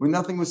 When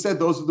nothing was said,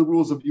 those are the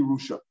rules of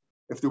Yerusha.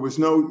 If there was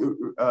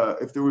no,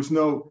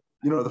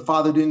 the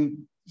father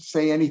didn't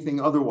say anything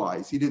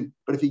otherwise. He didn't.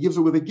 But if he gives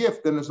it with a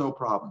gift, then there's no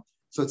problem.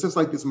 So it's just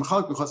like this.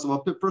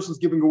 A person's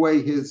giving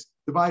away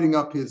dividing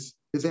up his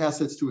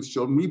assets to his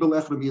children.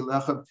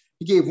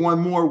 He gave one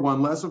more,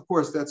 one less. Of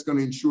course, that's going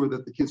to ensure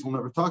that the kids will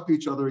never talk to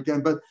each other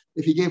again. But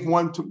if he gave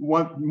one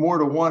more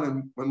to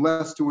one and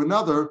less to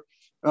another,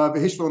 he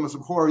gave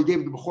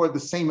the Bechor the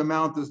same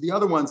amount as the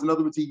other ones. In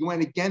other words, he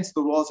went against the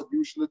laws of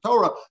Yerusha and the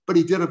Torah, but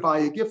he did it by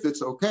a gift.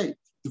 It's okay.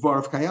 Dvar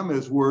of Kayama,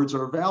 his words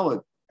are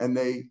valid and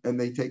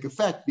they take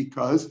effect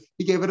because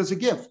he gave it as a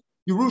gift.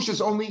 Yerusha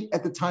is only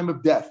at the time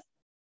of death.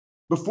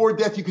 Before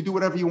death, you could do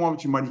whatever you want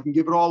with your money. You can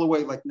give it all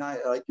away, like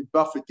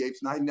Buffett gave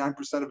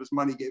 99% of his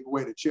money, gave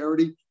away to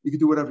charity. You can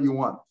do whatever you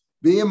want.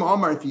 V'im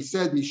Omar, if he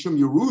said Mishum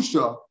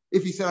Yerusha,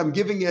 if he said I'm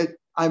giving it,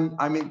 I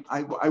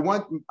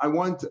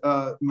want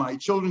my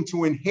children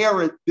to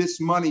inherit this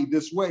money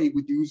this way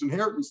with use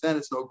inheritance, then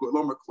it's no good,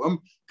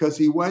 because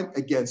he went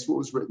against what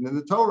was written in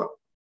the Torah,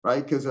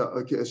 right? Because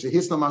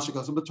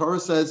the Torah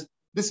says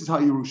this is how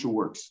Yerusha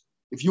works.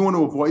 If you want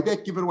to avoid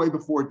that, give it away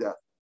before death.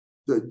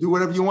 Do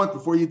whatever you want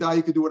before you die.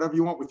 You can do whatever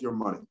you want with your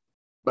money.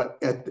 But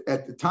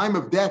at the time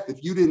of death,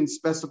 if you didn't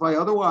specify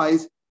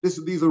otherwise,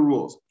 These are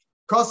rules.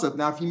 Kosev.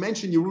 Now, if he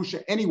mentioned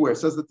Yerusha anywhere,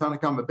 says the Tanna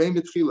Kama, Bein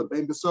B'tchila,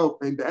 Bein B'sof,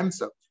 Bein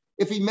B'emsa.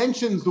 If he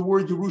mentions the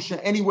word Yerusha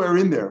anywhere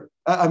in there,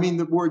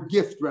 the word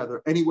gift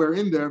rather, anywhere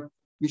in there,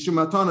 Mishum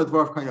Matana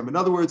Dvarv Kayam. In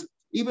other words,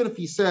 even if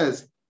he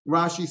says,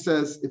 Rashi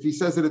says, if he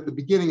says it at the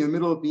beginning, in the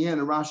middle, at the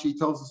end, and Rashi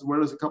tells us where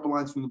there's a couple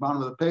lines from the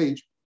bottom of the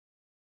page,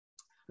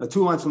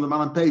 2 lines from the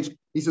bottom page,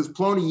 he says,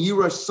 Ploni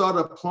Yirash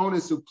Sada,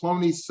 Plonis,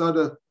 Ploni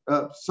Sada,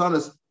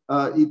 Sanas,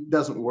 it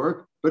doesn't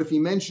work. But if he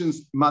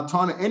mentions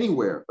Matana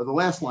anywhere, or the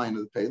last line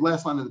of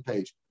the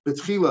page,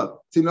 Betchila,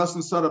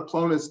 Tinasan Sada,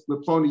 Plonis, the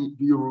Ploni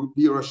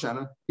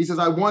Virashana, he says,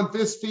 I want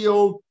this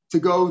field to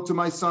go to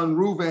my son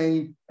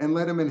Ruvain and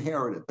let him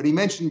inherit it. But he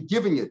mentioned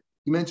giving it.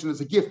 He mentioned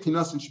as a gift,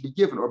 Tinasan should be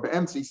given. Or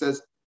Be'emtzi, he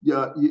says,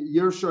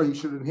 Yersha, he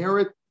should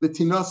inherit the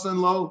Tinasan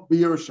lo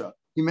Yersha.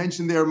 He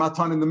mentioned there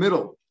Matan in the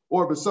middle.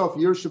 Or Besof,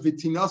 Yersha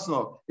v'Tinasan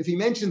lo. If he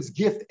mentions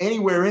gift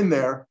anywhere in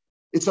there,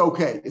 it's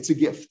okay. It's a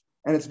gift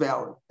and it's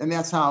valid. And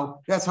that's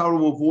how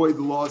to avoid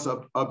the laws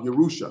of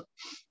Yerusha.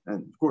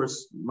 And of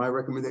course, my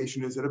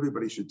recommendation is that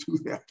everybody should do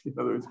that. In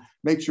other words,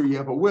 make sure you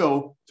have a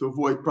will to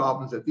avoid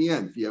problems at the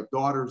end. If you have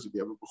daughters, if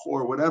you have a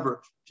bechor,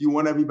 whatever, if you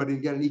want everybody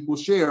to get an equal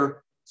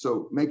share,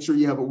 so make sure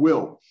you have a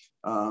will.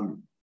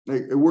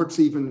 It works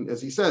even,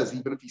 as he says,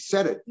 even if he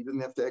said it, he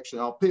didn't have to actually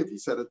al-peh. If he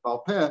said it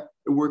al-peh,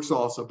 it works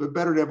also. But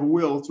better to have a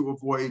will to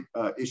avoid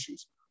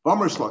issues.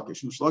 V'amar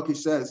Shlakish, and Shlakish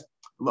says,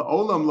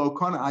 La'olam lo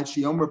kana ad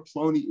sheyomer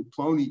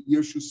ploni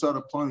yirshu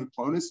sada ploni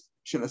plonis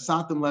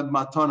shenasatim leb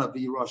matana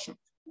v'yirashim.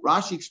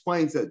 Rashi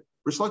explains that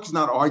Rish Lakish is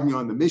not arguing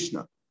on the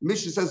Mishnah. The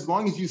Mishnah says as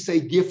long as you say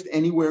gift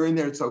anywhere in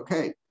there, it's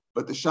okay.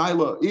 But the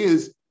shaila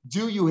is,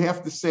 do you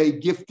have to say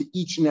gift to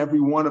each and every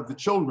one of the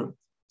children?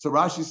 So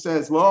Rashi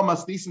says, Lo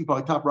mastisin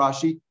by top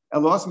Rashi,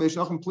 Elos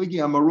meishnachim pligi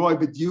amaroy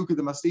b'diuka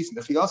the mastisin.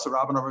 The chiyasa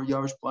rabban over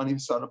yavish plani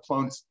v'sada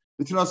plonis.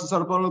 The tinas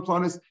v'sada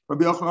plonis.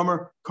 Rabbi Yochanan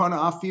Amar kana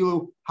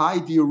afilu hai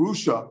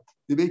diarusha.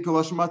 The beit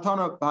kolash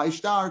matana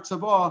b'haishtar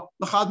tzava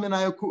l'chad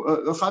menayu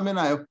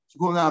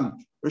kulam.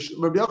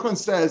 Rabbi Yochanan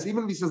says,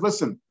 even if he says,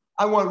 listen,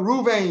 I want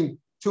Ruvain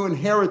to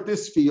inherit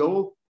this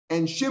field,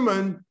 and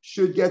Shimon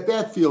should get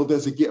that field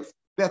as a gift.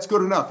 That's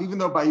good enough. Even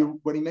though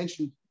when he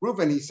mentioned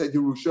Reuven, he said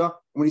Yerusha, and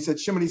when he said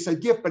Shimon, he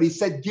said gift, but he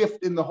said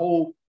gift in the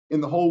whole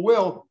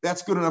will.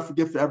 That's good enough for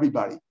gift for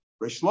everybody.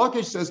 Rish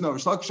Lakish says no.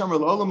 Rish Lakish Amar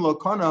L'olam Lo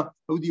Kana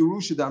Hu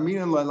Yerusha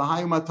Daminan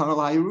L'Lahayu Matana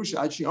L'Hayerusha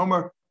Achi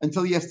Omer,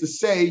 until he has to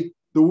say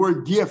the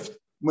word gift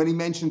when he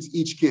mentions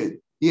each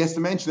kid. He has to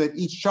mention that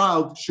each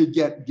child should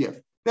get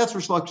gift. That's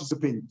Rish Lakish's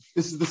opinion.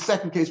 This is the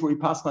second case where he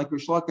passed like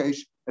Rish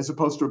Lakish as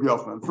opposed to Rabbi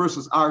Yochanan. The first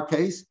is our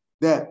case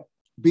that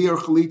Biur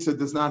Chalitza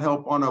does not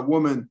help on a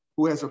woman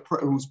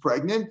who's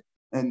pregnant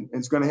and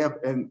is going to have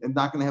and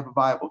not going to have a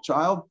viable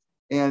child.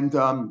 And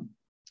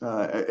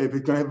if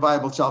it's going to have a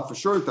viable child, for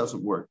sure it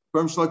doesn't work.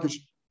 Rish Lakish,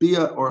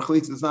 Biur or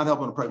Chalitza does not help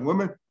on a pregnant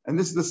woman. And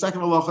this is the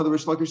second halacha that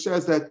Rish Lakish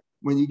says that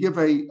when you give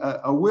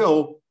a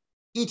will,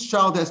 each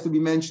child has to be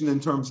mentioned in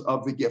terms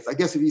of the gift. I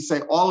guess if you say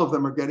all of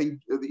them are getting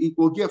the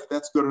equal gift,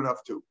 that's good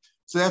enough too.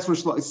 So that's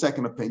Rish's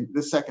second opinion.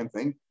 The second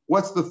thing.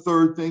 What's the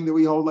third thing that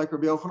we hold like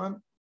Rabbi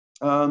Yochanan?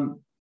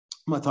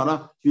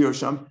 Matana,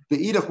 V'yosham.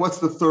 The Edach, what's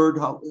the third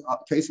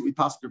case that we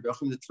passed Rabbi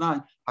Yochanan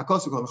tonight?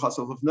 Hakosukon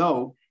Chasov of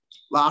no.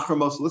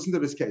 La'achramos. Listen to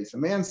this case. A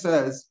man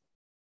says,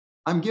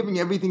 I'm giving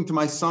everything to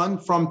my son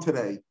from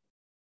today.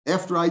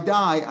 After I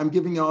die, I'm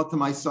giving it all to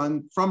my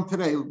son from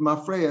today.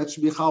 Mafreya, it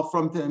should be chal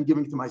from today. I'm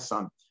giving it to my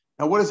son.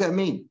 Now, what does that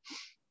mean?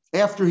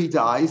 After he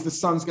dies, the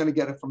son's going to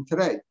get it from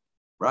today,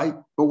 right?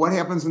 But what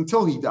happens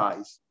until he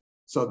dies?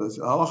 So the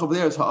halach over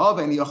there is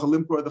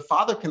the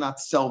father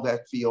cannot sell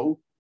that field.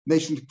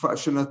 Let's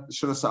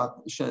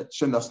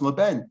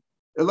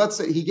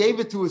say he gave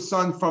it to his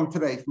son from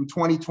today, from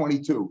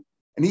 2022,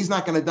 and he's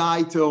not going to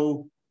die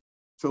till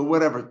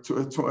whatever,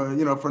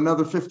 for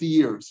another 50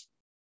 years.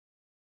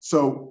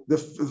 So the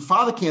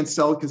father can't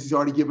sell it because he's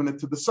already given it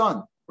to the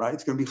son. Right,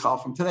 it's going to be chal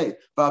from today.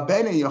 But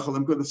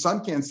the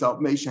son can't sell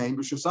it. It's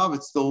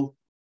still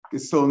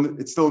in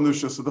the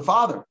nushus of the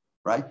father.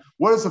 Right?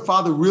 What does the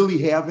father really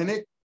have in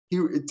it?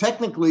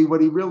 Technically,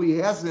 what he really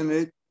has in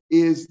it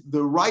is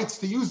the rights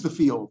to use the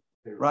field.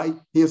 Right?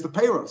 He has the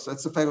payros.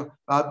 That's the fact.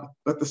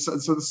 But the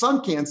son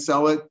can't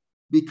sell it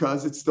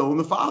because it's still in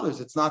the father's.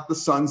 It's not the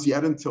son's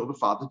yet until the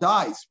father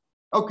dies.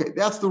 Okay,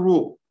 that's the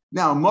rule.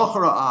 Now,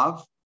 mochara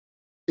av.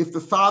 If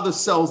the father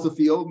sells the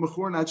field, what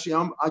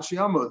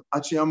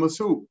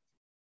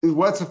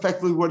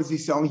is he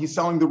selling? He's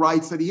selling the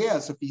rights that he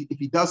has. If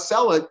he does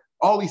sell it,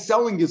 all he's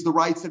selling is the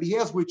rights that he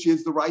has, which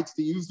is the rights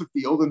to use the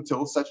field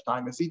until such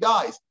time as he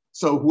dies.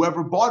 So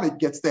whoever bought it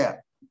gets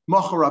that.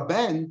 Machar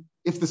ben,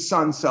 if the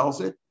son sells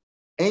it,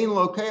 ein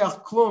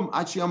lokeach klum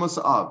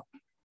av.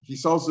 If he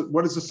sells it,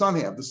 what does the son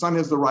have? The son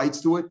has the rights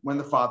to it when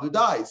the father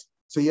dies.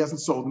 So he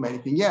hasn't sold him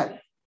anything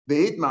yet.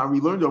 The Itmar, we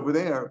learned over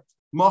there,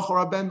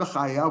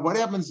 what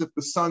happens if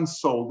the son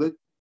sold it?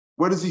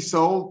 What has he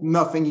sold?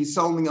 Nothing. He's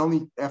selling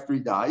only after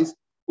he dies.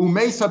 And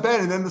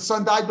then the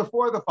son died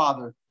before the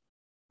father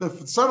The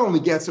son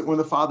only gets it when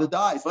the father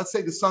dies. Let's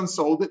say the son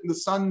sold it and the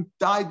son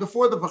died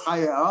before the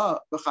B'chayav.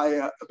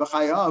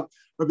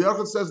 Rabbi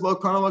Yochanan says, Lo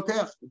kana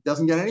lokech. It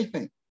doesn't get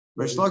anything.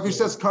 Reish Lakish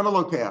says, kana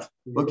lokech.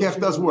 Lokech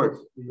does work.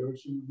 So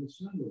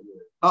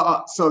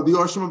the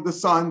Yorshim of the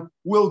son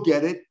will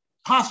get it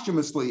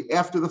posthumously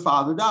after the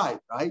father died,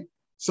 right?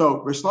 So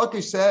Reish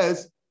Lakish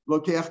says,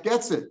 Lokech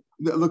gets it.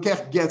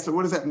 Lokech gets it.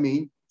 What does that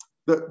mean?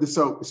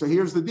 So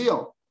here's the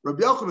deal.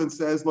 Rabbi Yochanan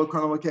says, Lo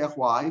kana lokech.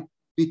 Why?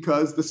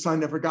 Because the son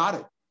never got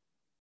it.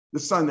 The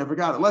son never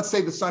got it. Let's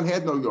say the son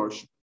had no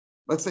Yorshim.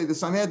 A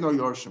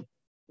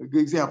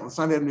good example, the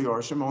son had no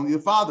Yorshim, only the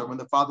father. When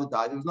the father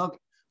died, there was nothing.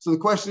 So the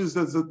question is,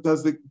 does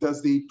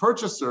the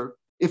purchaser,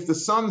 if the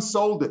son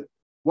sold it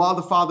while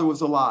the father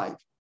was alive,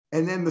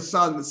 and then the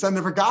son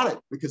never got it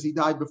because he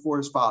died before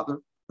his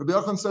father, Rabbi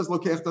Yochanan says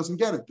Lokech doesn't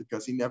get it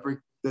because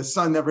the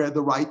son never had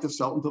the right to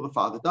sell it until the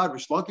father died.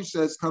 Reish Lakish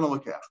says Kana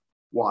Lokech.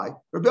 Why?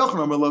 Rabbi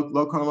Yochanan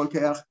lo Kana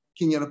Lokech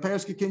kinyan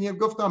aperes ki kinyan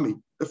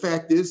guftami. The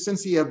fact is,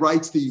 since he had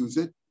rights to use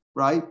it,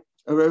 right?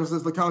 Who had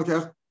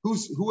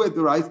the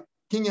right?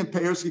 Kinyan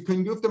Peres,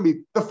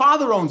 the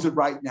father owns it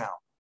right now.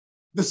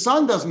 The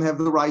son doesn't have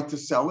the right to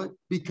sell it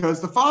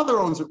because the father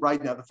owns it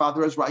right now. The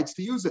father has rights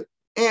to use it,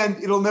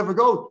 and it'll never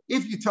go.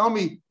 If you tell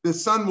me the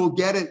son will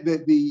get it,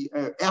 that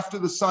after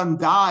the son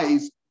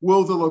dies,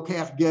 will the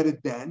lokech get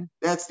it then?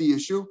 That's the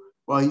issue.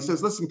 Well, he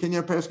says, listen,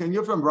 Kinyan Peres,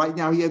 Kinyan Yufim. Right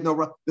now,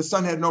 the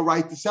son had no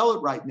right to sell it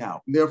right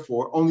now, and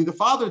therefore only the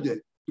father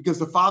did because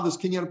the father's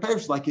Kinyan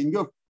Peres like Kinyan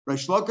Yuf.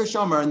 Reish Lakish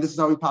Amar, and this is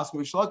how we pass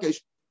Reish Lakish.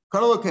 The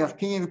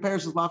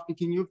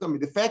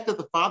fact that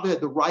the father had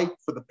the right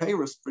for the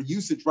payers for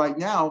usage right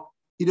now,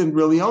 he didn't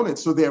really own it.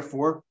 So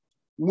therefore,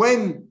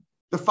 when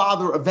the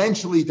father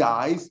eventually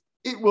dies,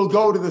 it will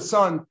go to the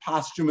son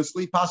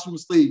posthumously.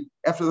 Posthumously,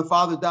 after the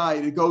father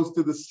died, it goes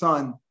to the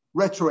son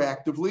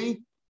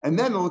retroactively, and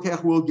then the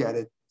lokech will get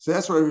it. So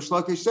that's why Reish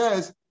Lakish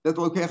says that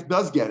the lokech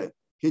does get it.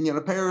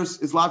 Kinyan payers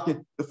is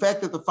lavkin. The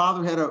fact that the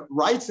father had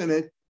rights in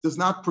it does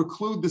not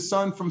preclude the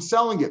son from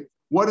selling it.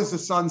 What is the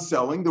son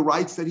selling? The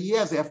rights that he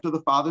has after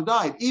the father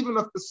died. Even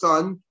though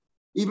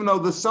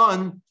the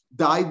son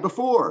died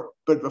before,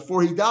 but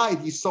before he died,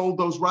 he sold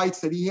those rights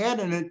that he had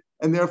in it,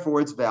 and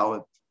therefore it's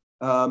valid.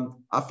 According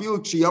to Rabbi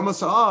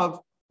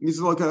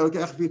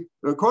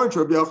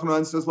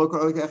Yochanan, says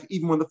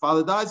even when the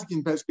father dies,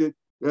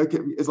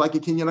 it's like a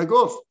kinyan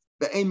aguf.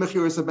 The ein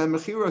mechiras a ben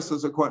mechiras,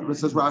 says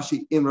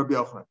Rashi in Rabbi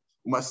Yochanan.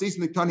 Umasis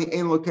niktani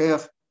ein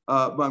lokech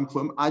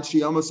b'amklum ad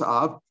shiyamos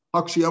av.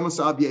 Hakshiyamos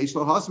yesh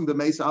lo hasim the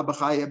meisa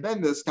abachaya ben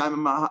this kind of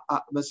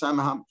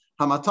mesam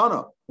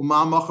hamatana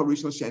uma macha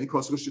rishon sheni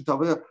kosu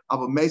shitavir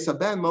abo meisa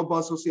ben lo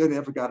baso si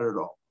never got it at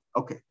all.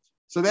 Okay,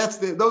 so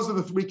those are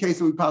the three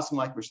cases we pass in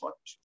like Reish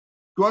Lakish.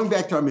 Going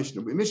back to our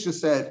Mishnah, Mishnah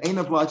said ein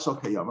avlad shel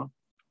kayama.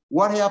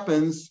 What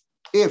happens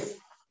if?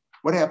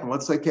 What happened?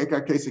 Let's say take our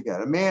case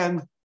again.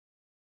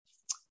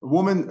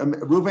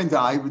 Reuven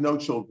died with no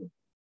children,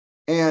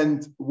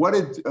 and what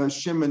did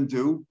Shimon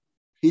do?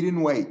 He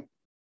didn't wait.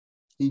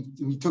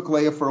 He took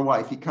Leah for a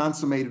wife. He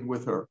consummated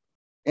with her.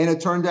 And it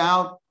turned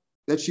out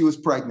that she was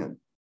pregnant.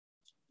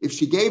 If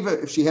she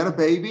had a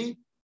baby,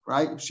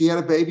 right? If she had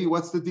a baby,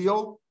 what's the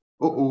deal?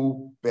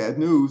 Bad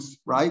news,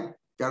 right?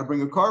 Got to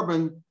bring a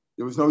carbon.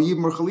 There was no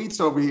Yibum or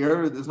Chalitza over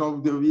here. There's no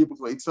Yibum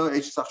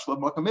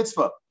Chalitza.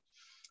 Mitzvah.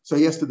 So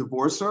he has to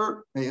divorce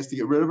her. And he has to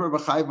get rid of her.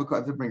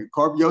 To bring a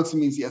carbon. Yotzi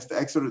means he has to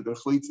exit her. The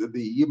Chalitza,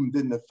 the Yibum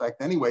didn't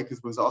affect anyway because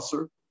it was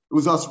usher. It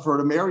was also for her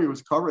to marry. It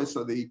was covered,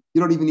 so you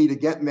don't even need to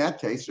get in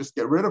that case. Just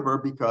get rid of her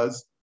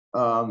because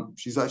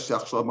she's a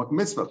shach shalom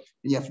mitzvah, and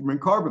you have to bring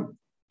carbon.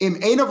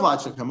 In ein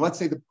avlad shel kayama, let's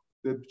say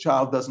the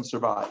child doesn't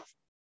survive.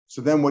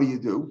 So then what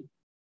do?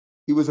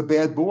 He was a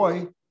bad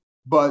boy,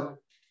 but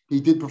he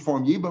did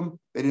perform yibum.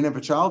 They didn't have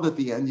a child at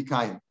the end.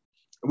 Yikayim.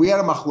 And we had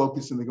a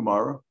machlokus in the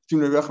Gemara.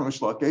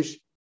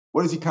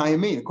 What does yikayim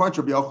mean? According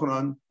to Rabbi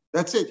Yochanan,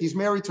 that's it. He's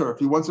married to her. If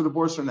he wants to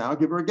divorce her now,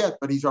 give her a get,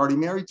 but he's already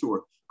married to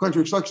her. According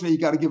to instruction, you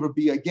got to give her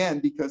bia again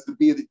because the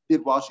bia that he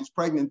did while she's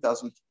pregnant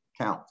doesn't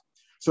count.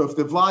 So if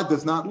the vlad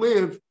does not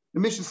live,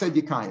 the Mishnah said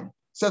yikayim.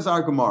 Says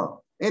our Gemara.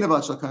 Reb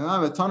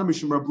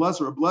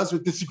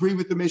Lezer disagree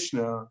with the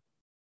Mishnah.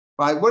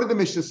 Right? What did the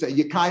Mishnah say?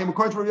 Yikayim.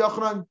 According to Rabbi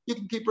Yochanan, you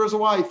can keep her as a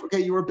wife.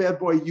 Okay, you were a bad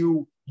boy.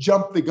 You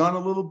jumped the gun a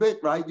little bit,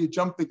 right? You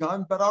jumped the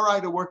gun, but all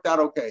right, it worked out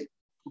okay.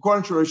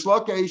 According to Reish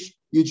Lakish,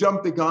 you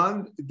jumped the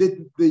gun.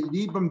 The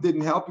yibum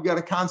didn't help. You got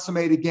to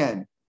consummate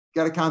again.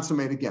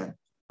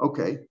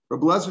 Okay,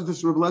 Reb Lezer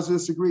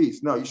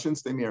disagrees. No, you shouldn't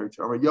stay married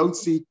to her.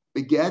 Yotzi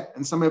beget,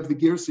 and some have the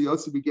gear, so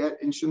Yotzi beget,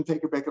 and you shouldn't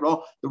take her back at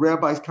all. The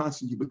rabbis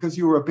constant you because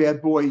you were a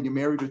bad boy and you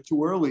married her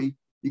too early.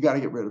 You got to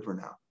get rid of her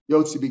now.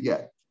 Yotzi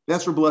beget.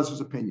 That's Reb Lezer's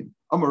opinion.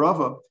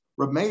 Amarava,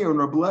 Reb Meir and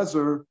Reb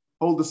Lezer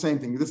hold the same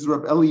thing. This is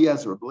Reb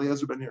Eliezer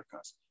ben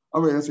Hirkas.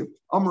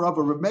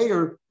 Amarava, Reb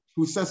Meir,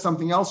 who says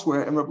something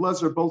elsewhere, and Reb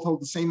Lezer both hold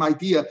the same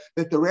idea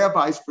that the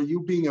rabbis, for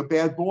you being a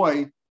bad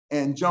boy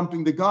and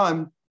jumping the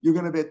gun, you're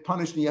going to get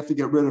punished and you have to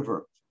get rid of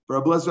her. For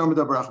Reb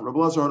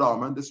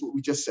Lezer, this is what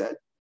we just said.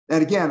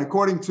 And again,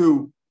 according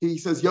to, he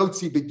says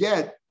Yotzi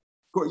beget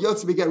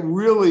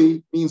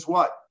really means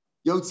what?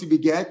 Yotzi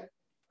beget.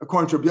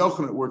 According to Rabbi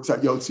Yochanan, it works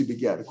out Yotzi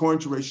beget. According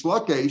to Reish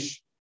Lakish,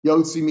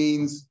 Yotzi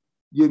means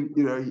the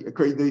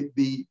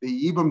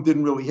Yibum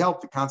didn't really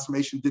help. The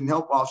consummation didn't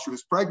help while she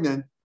was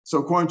pregnant. So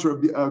according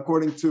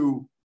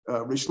to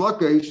Reish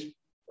Lakish,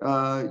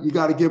 you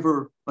got to give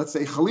her, let's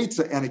say,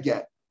 chalitza and a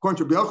get. According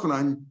to Rabbi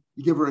Yochanan,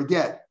 you give her a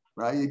get,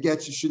 right? A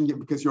get you shouldn't get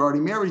because you're already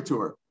married to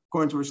her.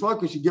 According to Reish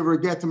Lakish, you give her a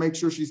get to make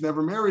sure she's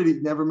never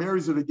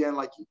marries it again,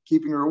 like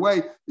keeping her away.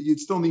 But you'd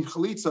still need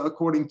chalitza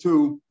according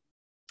to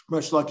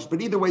Reish Lakish.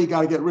 But either way, you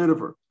got to get rid of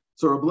her.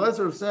 So Rabbi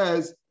Lezer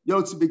says,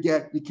 Yotzi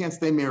beget, you can't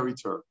stay married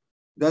to her.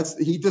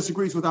 He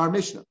disagrees with our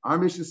Mishnah. Our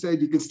Mishnah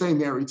said you can stay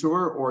married to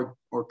her or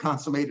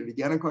consummate it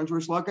again. According to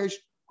Reish Lakish,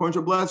 according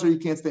to Rabbi Lezer, you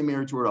can't stay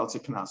married to her else.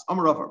 It kanas.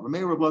 Amar Rava,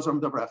 Rameir Rabbi Lezer,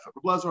 Rabbi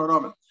Lezer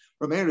Haraman,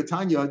 Rameir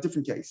Tanya, a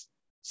different case.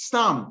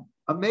 Stam,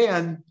 a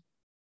man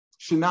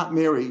should not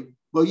marry.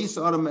 You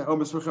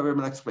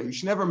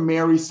should never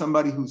marry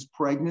somebody who's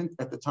pregnant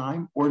at the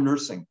time or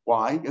nursing.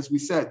 Why? As we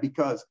said,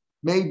 because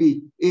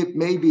maybe if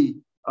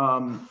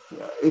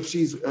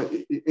she's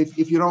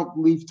if you don't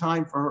leave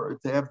time for her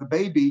to have the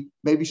baby,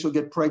 maybe she'll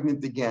get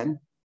pregnant again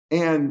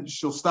and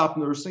she'll stop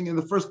nursing and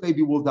the first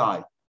baby will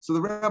die. So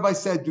the rabbi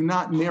said, do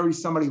not marry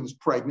somebody who's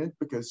pregnant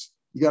because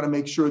you got to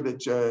make sure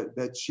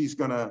that she's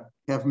going to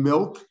have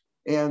milk,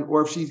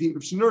 or if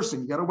she's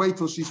nursing, you got to wait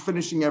till she's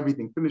finished having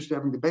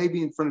the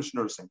baby and finished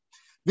nursing.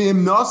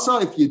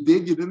 V'imnasa, if you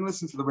didn't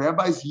listen to the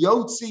rabbis.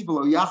 Yotzi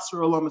v'lo yachzer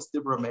olamas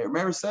dibra Meir.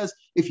 Meir says,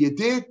 if you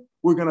did,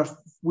 we're going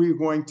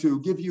to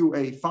give you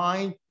a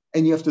fine,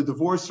 and you have to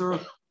divorce her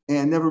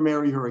and never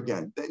marry her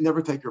again,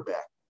 never take her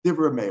back.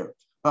 Dibra Meir.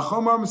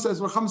 Chacham says,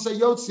 Chacham say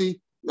Yotzi.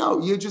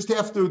 No, you just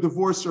have to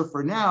divorce her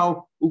for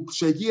now. Wait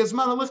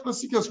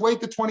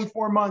the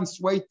 24 months.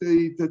 Wait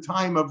the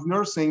time of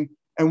nursing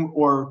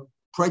or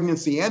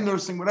pregnancy and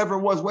nursing, whatever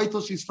it was. Wait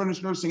till she's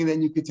finished nursing, and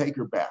then you could take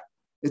her back.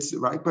 It's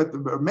right, but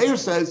the mayor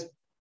says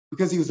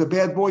because he was a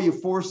bad boy, you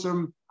force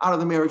him out of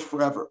the marriage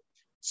forever.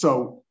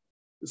 So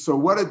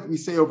what did we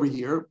say over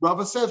here?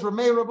 Rava says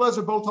Rameir and Rabbi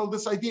Lezer both hold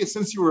this idea.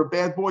 Since you were a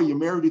bad boy, you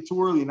married it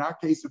too early. In our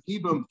case of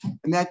Hebam,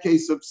 in that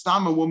case of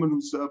Stam, a woman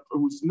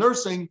who's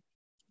nursing,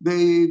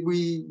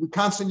 we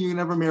constantly you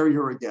never marry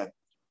her again.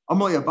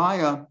 Amalei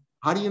Abaya,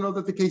 how do you know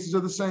that the cases are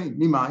the same?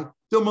 Nimai.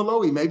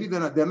 Dilmaloi, maybe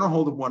they're not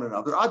hold of one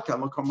another.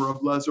 Adkan l'kamer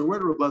of Lezer, where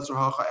Rabbi Lezer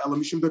hacha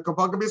elam mishum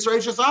dekapagam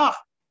b'Yisrael.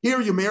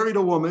 Here you married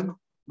a woman,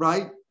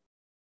 right?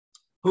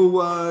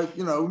 Who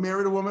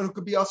married a woman who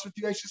could be also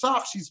to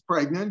Yeshizach. She's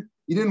pregnant.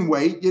 You didn't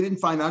wait. You didn't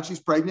find out she's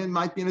pregnant.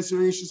 Might be in a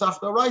serious Yeshizach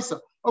Daraisa.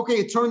 Okay,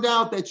 it turned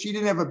out that she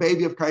didn't have a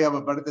baby of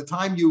Kayava, but at the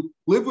time you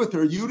lived with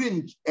her, you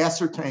didn't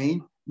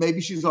ascertain. Maybe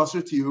she's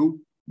also to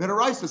you.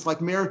 Daraisa. It's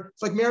like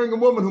marrying a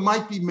woman who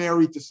might be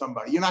married to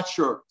somebody. You're not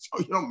sure, so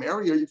you don't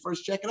marry her. You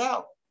first check it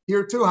out.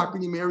 Here too, how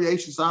can you marry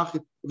Yeshizach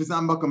if it's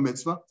not Makam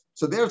Mitzvah?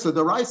 So there it's a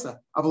deraisa.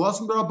 In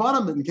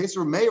the case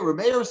of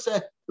Rameir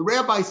said, the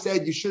rabbi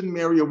said you shouldn't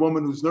marry a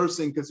woman who's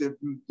nursing because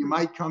you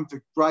might come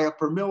to dry up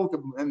her milk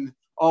and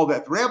all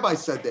that. The rabbi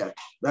said that.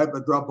 Rabbi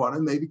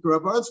Drabanan, maybe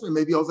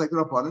also like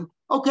Drabanan.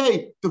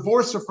 Okay,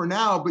 divorce her for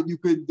now, but you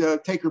could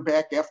take her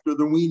back after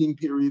the weaning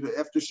period,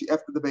 after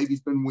the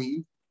baby's been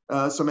weaned.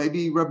 So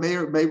maybe Reb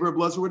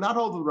Lezer would not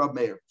hold the Reb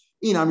Meir.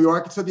 Inam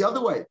York said the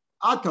other way.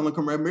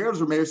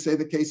 Rameir say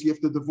the case you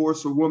have to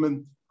divorce a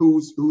woman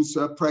who's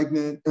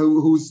pregnant,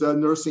 who's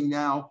nursing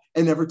now,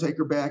 and never take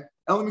her back.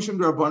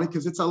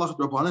 Because it's Allah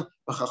Rabbanan.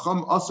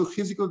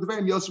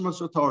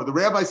 The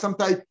rabbis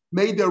sometimes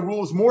made their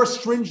rules more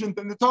stringent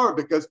than the Torah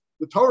because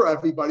the Torah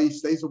everybody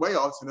stays away.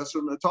 Also, that's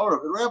from the Torah.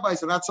 The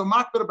rabbis are not so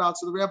makbid about,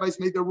 so the rabbis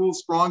made their rules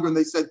stronger and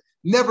they said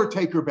never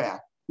take her back.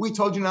 We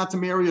told you not to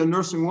marry a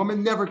nursing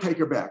woman, never take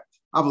her back.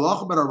 But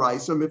over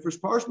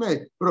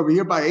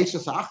here by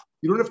Eishasach,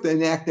 you don't have to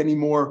enact any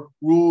more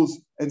rules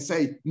and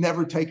say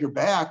never take her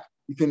back.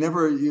 You can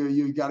never.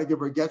 You got to give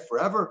her a get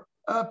forever.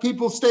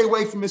 People stay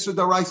away from Mr.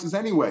 Daraisas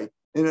anyway.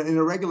 In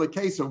a regular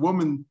case, a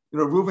woman,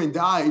 Reuven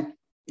died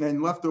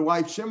and left the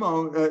wife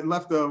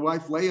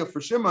Leah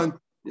for Shimon.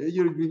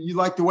 You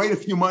like to wait a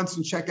few months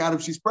and check out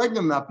if she's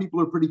pregnant or not.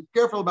 People are pretty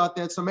careful about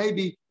that. So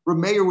maybe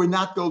Rameir would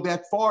not go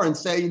that far and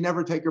say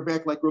never take her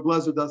back like Reb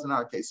Lezer does in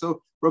our case.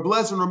 So Reb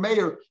Lezer and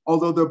Rameir,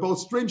 although they're both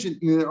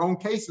stringent in their own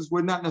cases,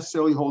 would not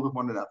necessarily hold of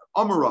one another.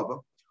 Amar Rava,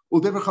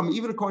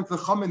 even according to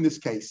the Chum in this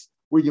case,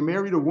 where you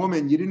married a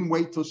woman, you didn't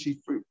wait till she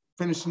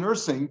finished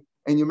nursing,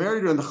 and you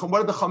married her. And what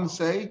did the Chum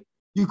say?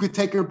 You could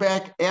take her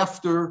back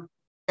after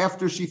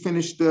she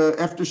finished,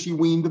 after she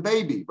weaned the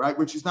baby, right?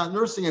 When she's not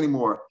nursing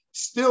anymore.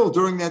 Still,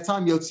 during that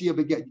time, Yotzia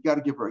beget, you got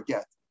to give her a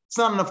get. It's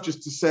not enough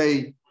just to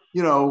say,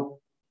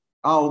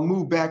 I'll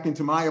move back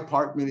into my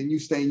apartment and you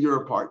stay in your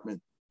apartment.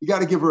 You got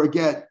to give her a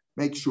get,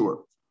 make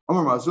sure.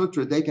 Because he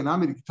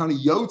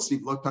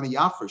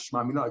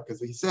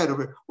said,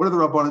 what did the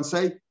Rabbanan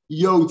say?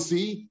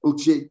 Yotzi,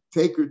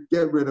 take her,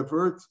 get rid of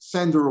her,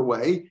 send her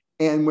away.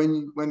 And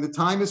when the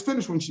time is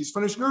finished, when she's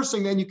finished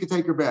nursing, then you can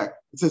take her back.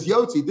 It says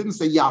Yotzi. It didn't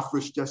say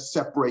Yafresh, just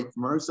separate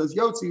from her. It says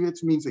Yotzi,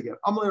 which means again.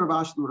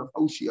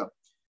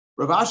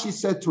 Rav Ashi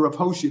said to Rav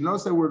Hoshea,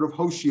 notice that word of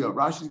Hoshea.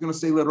 Rashi's going to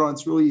say later on,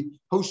 it's really,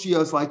 Hoshea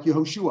is like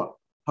Yehoshua.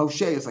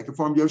 Hoshea is like a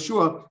form of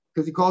Yeshua,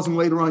 because he calls him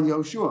later on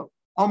Yehoshua.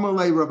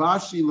 Amalei Rav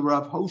Ashi,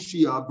 Rav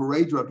Hoshea,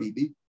 Bered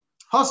Rabibi.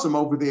 Hassam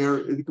over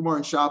there, the Gemara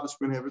in Shabbos,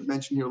 we're going to have it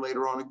mentioned here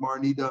later on, Gemara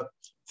Nida.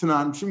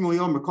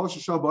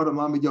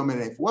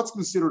 What's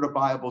considered a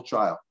viable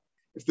child?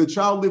 If the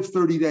child lived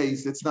 30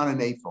 days, it's not an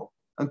ephel.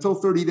 Until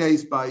 30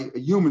 days by a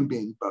human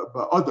being,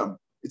 by Adam,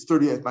 it's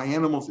 30 days. By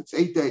animals, it's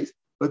 8 days.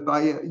 But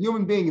by a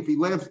human being, if a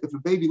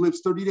baby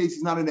lives 30 days,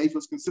 he's not an ephel.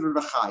 It's considered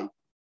a chai,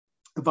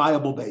 a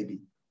viable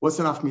baby. What's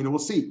an afmina? We'll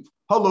see.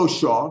 Hello,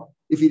 Shaw.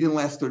 If he didn't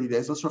last 30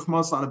 days, let's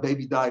rachmas on a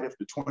baby died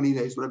after 20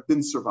 days, whatever,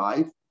 didn't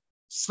survive.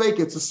 Sveik,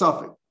 it's a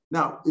suffix.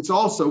 Now, it's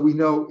also, we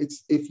know,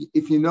 it's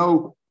if you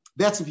know,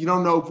 that's if you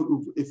don't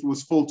know if it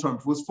was full term.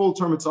 If it was full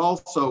term, it's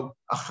also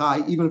a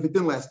chai, even if it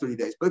didn't last 30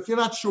 days. But if you're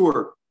not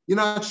sure,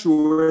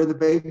 the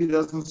baby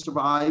doesn't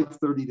survive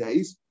 30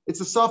 days, it's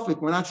a suffix.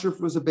 We're not sure if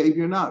it was a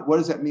baby or not. What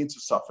does that mean? It's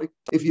a suffix.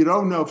 If you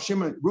don't know if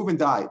Reuben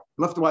died,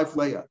 left the wife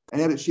Leah,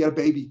 and she had a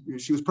baby,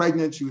 she was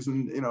pregnant, she was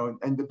and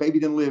the baby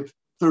didn't live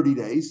 30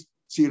 days.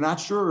 So you're not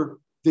sure,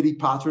 did he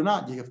pater or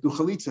not? You have to do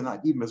chalitza,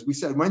 not yibam. As we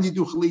said, when you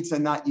do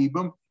chalitza, not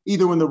yibam,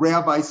 either when the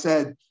rabbi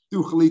said,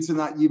 do chalitza,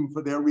 not yibam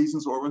for their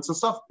reasons, or when it's a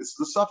suffix. This is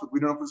a suffix.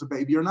 We don't know if it was a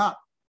baby or not.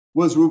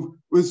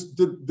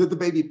 Did the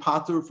baby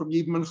pater from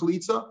yibam and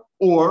chalitza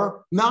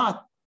or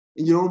not?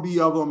 And you don't be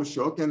yavel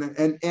mashuk.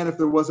 And if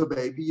there was a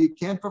baby, you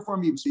can't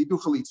perform yibam. So you do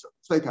chalitza.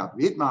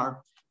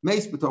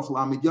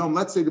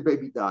 Let's say the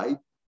baby died,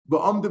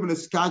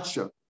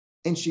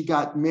 and she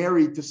got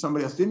married to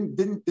somebody else.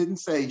 Didn't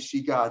say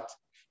she got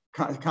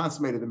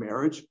consummated the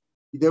marriage.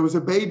 There was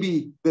a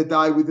baby that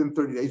died within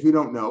 30 days. We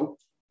don't know.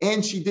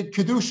 And she did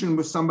kedushin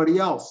with somebody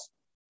else.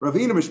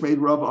 Ravina Mishmei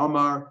Rav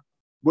Amar,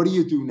 what do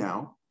you do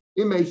now?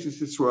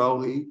 Imeshus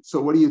Israeli. So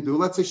what do you do?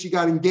 Let's say she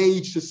got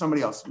engaged to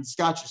somebody else. In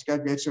Scotch, she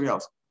got engaged to somebody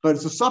else. But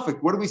it's a suffix.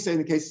 What do we say in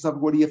the case of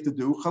suffix? What do you have to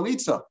do?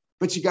 Chalitza.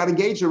 But she got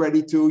engaged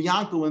already to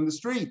Yankel in the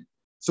street.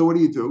 So what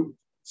do you do?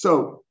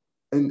 So,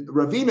 and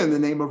Ravina, in the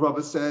name of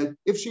Rava, said,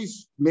 if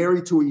she's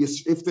married to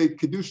if the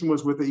kedushin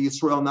was with a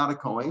Yisrael, not a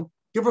Kohen,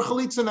 give her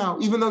chalitza now,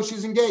 even though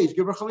she's engaged.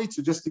 Give her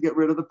chalitza just to get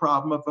rid of the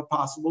problem of a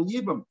possible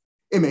yibam.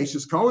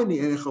 Imeshus Kohen, the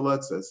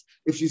Enichalot says,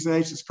 if she's an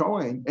Eishus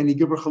Kohen and you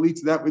give her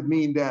chalitza, that would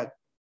mean that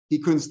he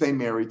couldn't stay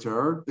married to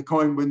her. The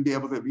Kohen wouldn't be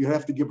able to. You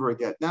have to give her a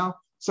get now.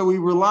 So we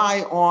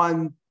rely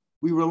on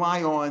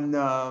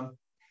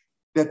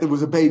that there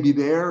was a baby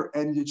there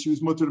and she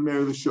was mutter to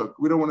marry the shuk.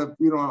 We don't want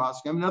to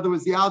ask him. In other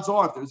words, the odds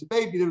are if there was a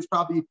baby, there was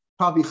probably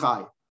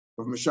chai.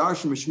 Rav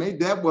Mashash Mishmei,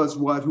 that was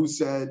who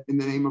said in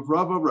the name of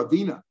Rava,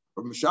 Ravina.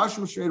 Rav Mashash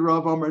Mishmei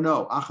Rav Amar,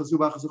 no.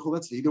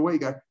 Either way,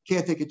 you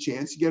can't take a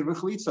chance. You get a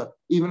chalitza,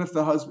 even if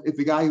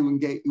the guy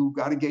who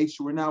got engaged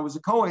to her now was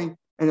a Kohen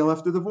and he'll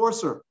have to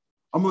divorce her.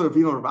 Amar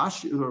Ravina or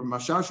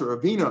Mashash or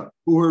Ravina,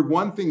 who heard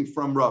one thing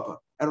from Rava,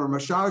 and Rav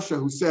Mashash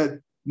who said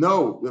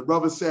no. That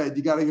Rava said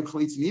you got to give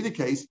chalitza in either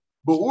case.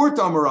 But what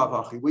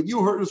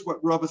you heard is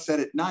what Rava said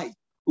at night.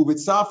 But in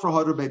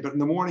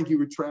the morning he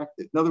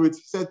retracted. In other words,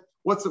 he said,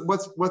 "What's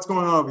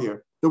going on over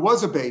here? There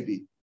was a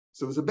baby,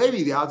 so it was a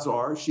baby. The odds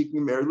are she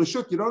can marry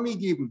Lashuk. You don't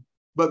need even.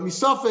 But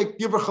misafik,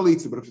 give her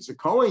chalitza. But if it's a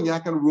Kohen, you're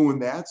not going to ruin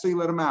that, so you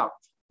let him out."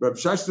 Rav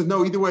Shash said,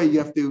 "No. Either way, you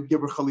have to give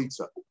her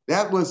chalitza."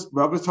 That was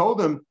Rava told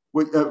him.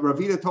 What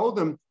Ravina told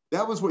him.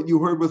 That was what you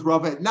heard with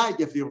Rava at night.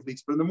 You have to give her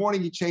chalitza. But in the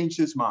morning, he changed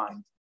his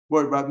mind.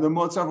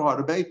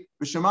 If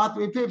she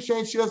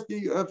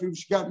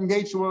got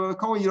engaged to a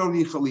Kohen, you don't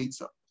need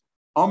chalitza.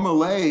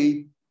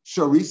 Amalei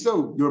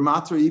Sharisa, your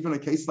matter, even a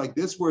case like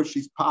this where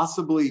she's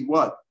possibly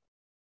what?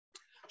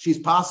 She's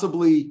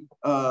possibly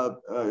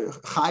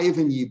chayiv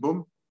in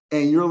yibum,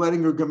 and you're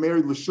letting her get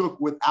married l'shuk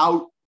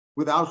without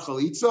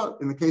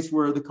chalitza. In the case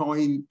where the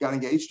Kohen got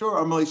engaged to her,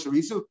 Amalei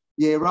Sharisa,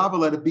 yeah, Rabba,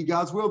 let it be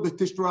God's will. The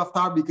Tishra of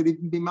Tarbi could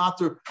even be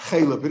matter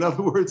chaylev. In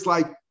other words,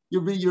 like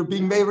you're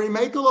being Mary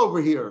Makel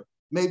over here.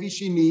 Maybe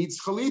she needs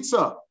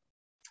chalitza.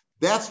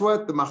 That's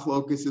what the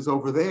machlokus is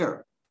over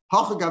there.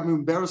 What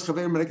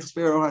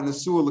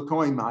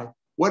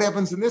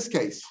happens in this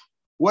case?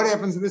 What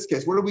did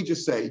we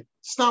just say?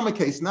 Stama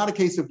case, not a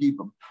case of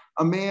yibam.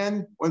 A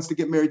man wants to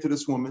get married to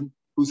this woman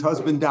whose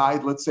husband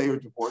died, let's say, or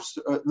divorced.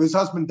 His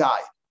husband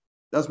died.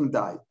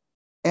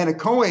 And a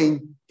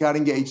Kohen got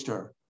engaged to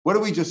her. What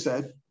did we just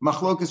said?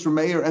 Machlokus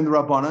Rameir and the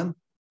Rabbanan,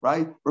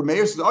 right?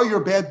 Rameir says, "Oh,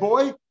 you're a bad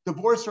boy.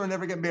 Divorce her and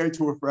never get married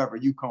to her forever.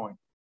 You Kohen."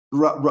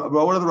 What do the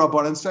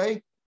Rabbanan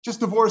say? Just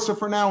divorce her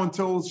for now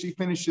until she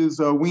finishes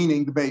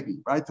weaning the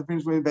baby, right? To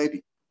finish weaning the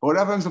baby. But what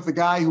happens if the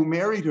guy who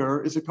married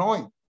her is a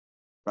Kohen,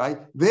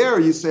 right? There,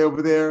 you say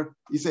over there,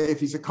 if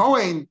he's a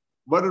Kohen,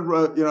 what did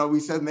we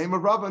said the name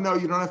of Rava? No,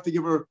 you don't have to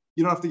give her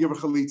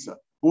chalitza.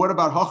 But what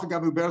about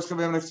Hachagabu Beres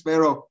Chavem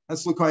Nexpero and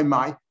Slukoin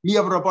Mai? Me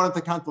have a Rabbanan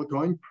Takant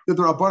Lakoin. Did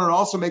the Rabbanan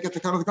also make it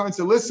Takant Lakoin?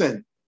 So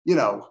listen,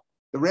 the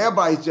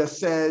rabbis just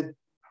said,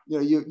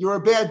 you're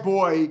a bad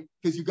boy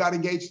because you got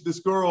engaged to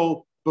this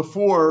girl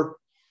before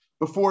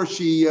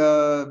she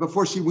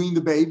weaned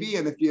the baby,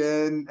 and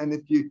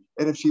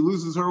if she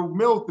loses her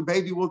milk, the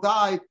baby will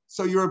die.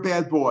 So you're a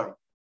bad boy.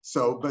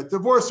 So, but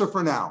divorce her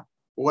for now.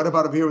 But what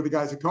about over here with the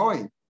guy's a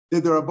Kohen?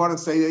 Did the Rabbanan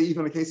say that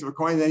even in the case of a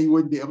Kohen, then he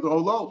wouldn't be able to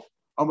hold low?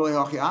 When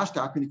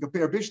you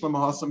compare Bishlam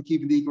Hasam,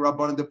 keeping the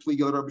Rabbanan, the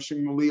Pligal, Rabbi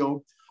Shimon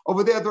Leo.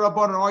 Over there, the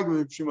Rabbanan arguing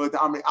with Shimon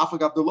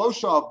Afagab the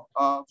Loshav,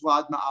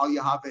 Vlad Ma'al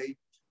Yahave.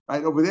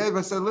 Right over there,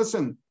 I said,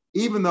 listen,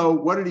 even though,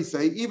 what did he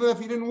say? Even if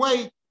he didn't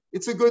wait,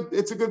 it's a good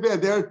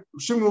bed. There,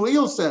 Shimon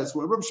Leo says,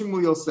 what Rabbi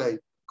Shimon Leo say?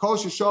 Kol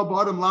Sheshah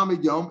B'Adam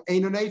Lamed Yom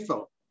Ein an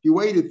Eifel. If you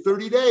waited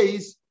 30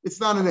 days, it's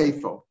not an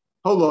Eifel.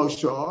 Holo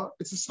Shah,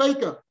 it's a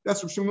Sveika.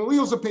 That's Rabbi Shimon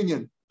Leo's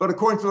opinion. But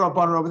according to the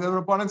Rabbanan over there,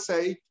 the Rabbanan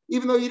say,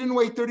 even though you didn't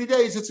wait 30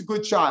 days, it's a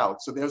good child.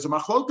 So there's a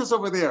machlokas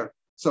over there.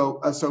 So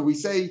we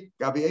say,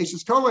 Gabi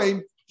Eishes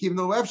Kohen, even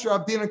though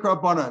Efshar Abdin and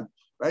Rabbanan.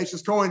 Right?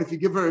 Eishes Kohen, if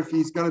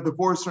he's going to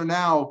divorce her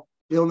now,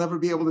 he'll never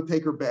be able to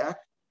take her back.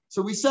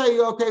 So we say,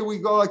 okay, we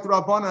go like the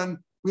Rabbanan,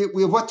 we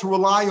have what to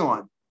rely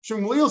on.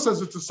 Shimon Leo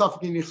says it's a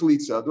Safek in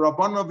Nichlitza. The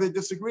Rabbanan over there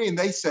disagree, and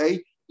they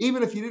say,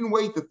 even if you didn't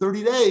wait the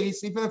 30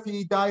 days, even if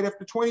he died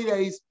after 20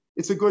 days,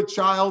 it's a good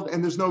child,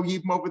 and there's no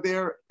yibum over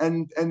there.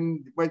 And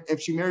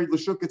if she married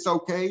Lashuk, it's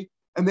okay.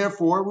 And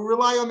therefore, we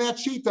rely on that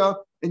shita,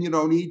 and you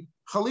don't need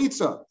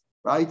chalitza,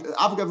 right?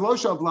 Avgav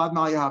loshav vlad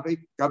ma'yahabe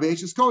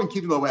gabesh is going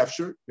keep low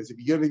efshir, because if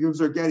he gives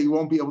her a get, he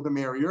won't be able to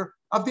marry her.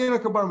 Avdina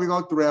kaban, we go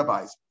to the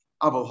rabbis.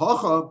 Aval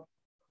hacha,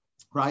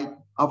 right?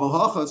 Aval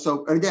hacha.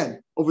 So and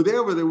again, over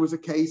there where there was a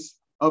case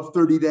of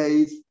 30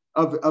 days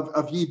of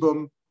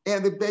yibum,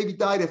 and the baby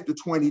died after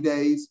 20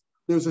 days.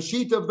 There's a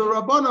sheet of the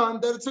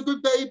Rabbanan that it's a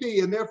good baby,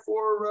 and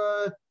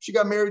therefore she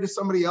got married to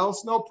somebody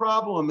else, no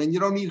problem. And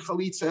you don't need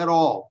chalitza at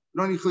all.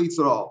 You don't need chalitza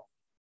at all.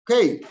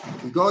 Okay,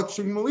 we go to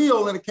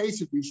Shmuel in a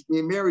case if you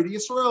married to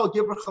Yisrael,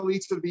 give her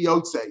chalitza to be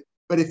Yotzei.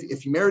 But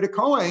if you married a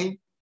Kohen,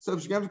 so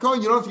if you have a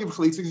Kohen, you don't have to give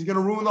chalitza because you're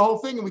going to ruin the whole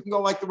thing. And we can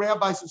go like the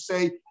rabbis who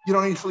say you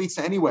don't need chalitza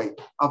anyway.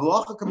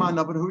 Avalacha, come on,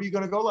 but who are you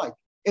going to go like?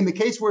 In the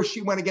case where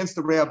she went against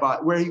the rabbi,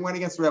 where he went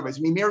against the rabbis,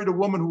 he married a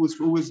woman who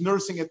was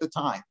nursing at the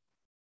time.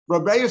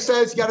 Rabbi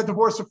says you got to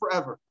divorce her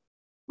forever.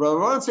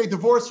 Rabbi say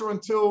divorce her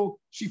until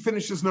she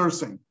finishes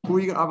nursing. Who are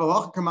you going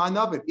to come on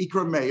of it?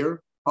 Ikra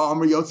Meir,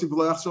 Amr Yotzi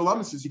V'Loach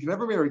Solam says you can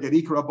never marry again.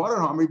 Ikra Abar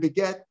Hamri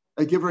beget,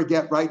 give her a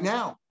get right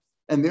now.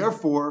 And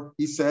therefore,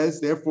 he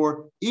says,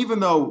 even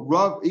though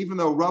Rav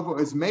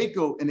is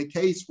makel in a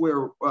case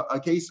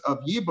of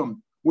Yibam,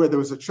 where there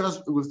was a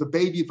trust, was the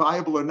baby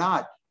viable or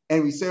not,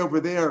 and we say over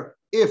there,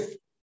 if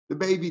the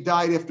baby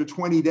died after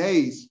 20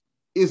 days,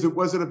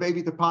 was it a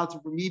baby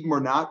departed from Yibam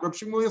or not? Rav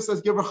Shmuel says,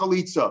 give her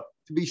chalitza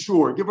to be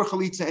sure. Give her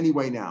chalitza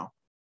anyway now.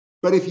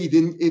 But if he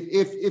didn't,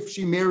 if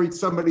she married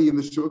somebody in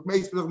the shuk,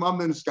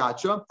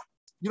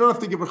 you don't have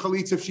to give her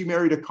chalitza if she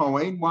married a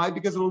Kohen. Why?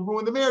 Because it will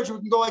ruin the marriage. We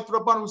can go like the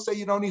Rabbanan who say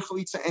you don't need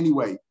chalitza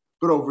anyway.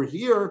 But over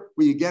here,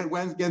 where you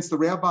went against the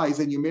rabbis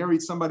and you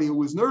married somebody who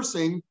was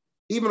nursing,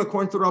 even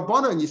according to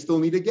Rabbanan, you still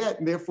need a get,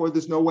 and therefore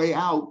there's no way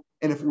out.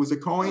 And if it was a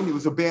Kohen, it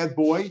was a bad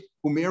boy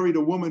who married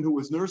a woman who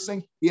was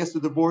nursing, he has to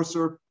divorce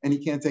her and he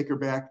can't take her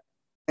back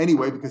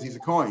anyway because he's a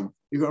Kohen.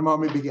 You're going to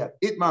maybe get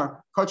Itmar.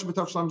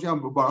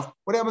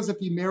 What happens if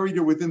he married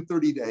her within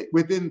 30 days,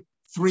 within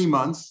 3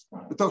 months?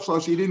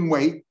 He didn't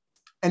wait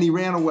and he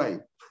ran away.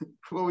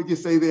 What would you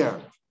say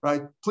there?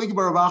 Right? We put him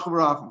in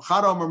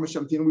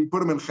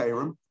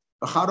chayrim.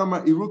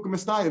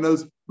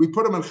 We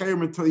put him in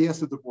chayrim until he has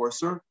to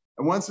divorce her.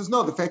 And one says,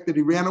 no, the fact that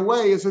he ran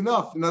away is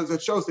enough. And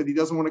that shows that he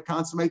doesn't want to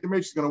consummate the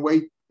marriage. He's going to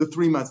wait the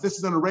 3 months. This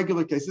isn't a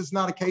regular case. This is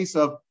not a case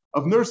of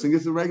nursing.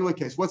 This is a regular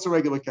case. What's a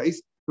regular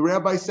case? The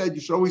rabbi said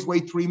you should always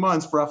wait 3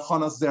 months for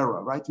Avchana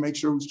Zera, right? To make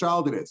sure whose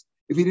child it is.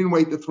 If he didn't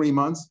wait the 3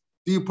 months,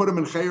 do you put him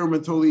in chayrim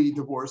until he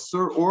divorced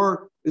her,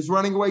 or is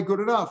running away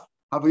good enough?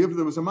 However,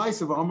 there was a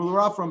ma'aseh of Amar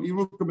Rav from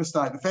Iruka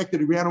Mistai. The fact that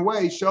he ran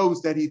away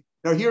shows that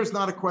now here's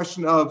not a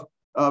question of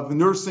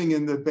nursing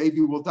and the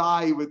baby will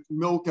die with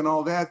milk and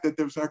all that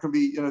there's not going to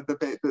be,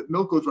 the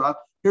milk will drop.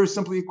 Here's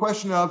simply a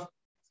question of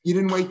you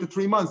didn't wait the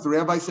 3 months. The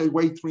rabbi said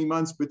wait 3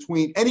 months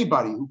between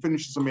anybody who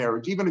finishes a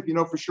marriage, even if you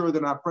know for sure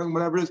they're not pregnant,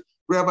 whatever it is.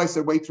 The rabbi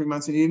said wait 3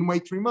 months and he didn't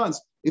wait 3 months.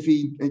 If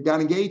he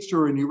got engaged to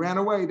her and he ran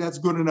away, that's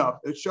good enough.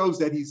 It shows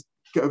that he's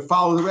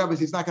follow the rabbis.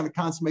 He's not going to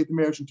consummate the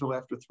marriage until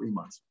after 3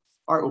 months.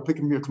 All right, we'll pick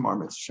him here tomorrow,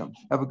 Mr. Shem.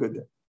 Have a good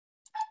day.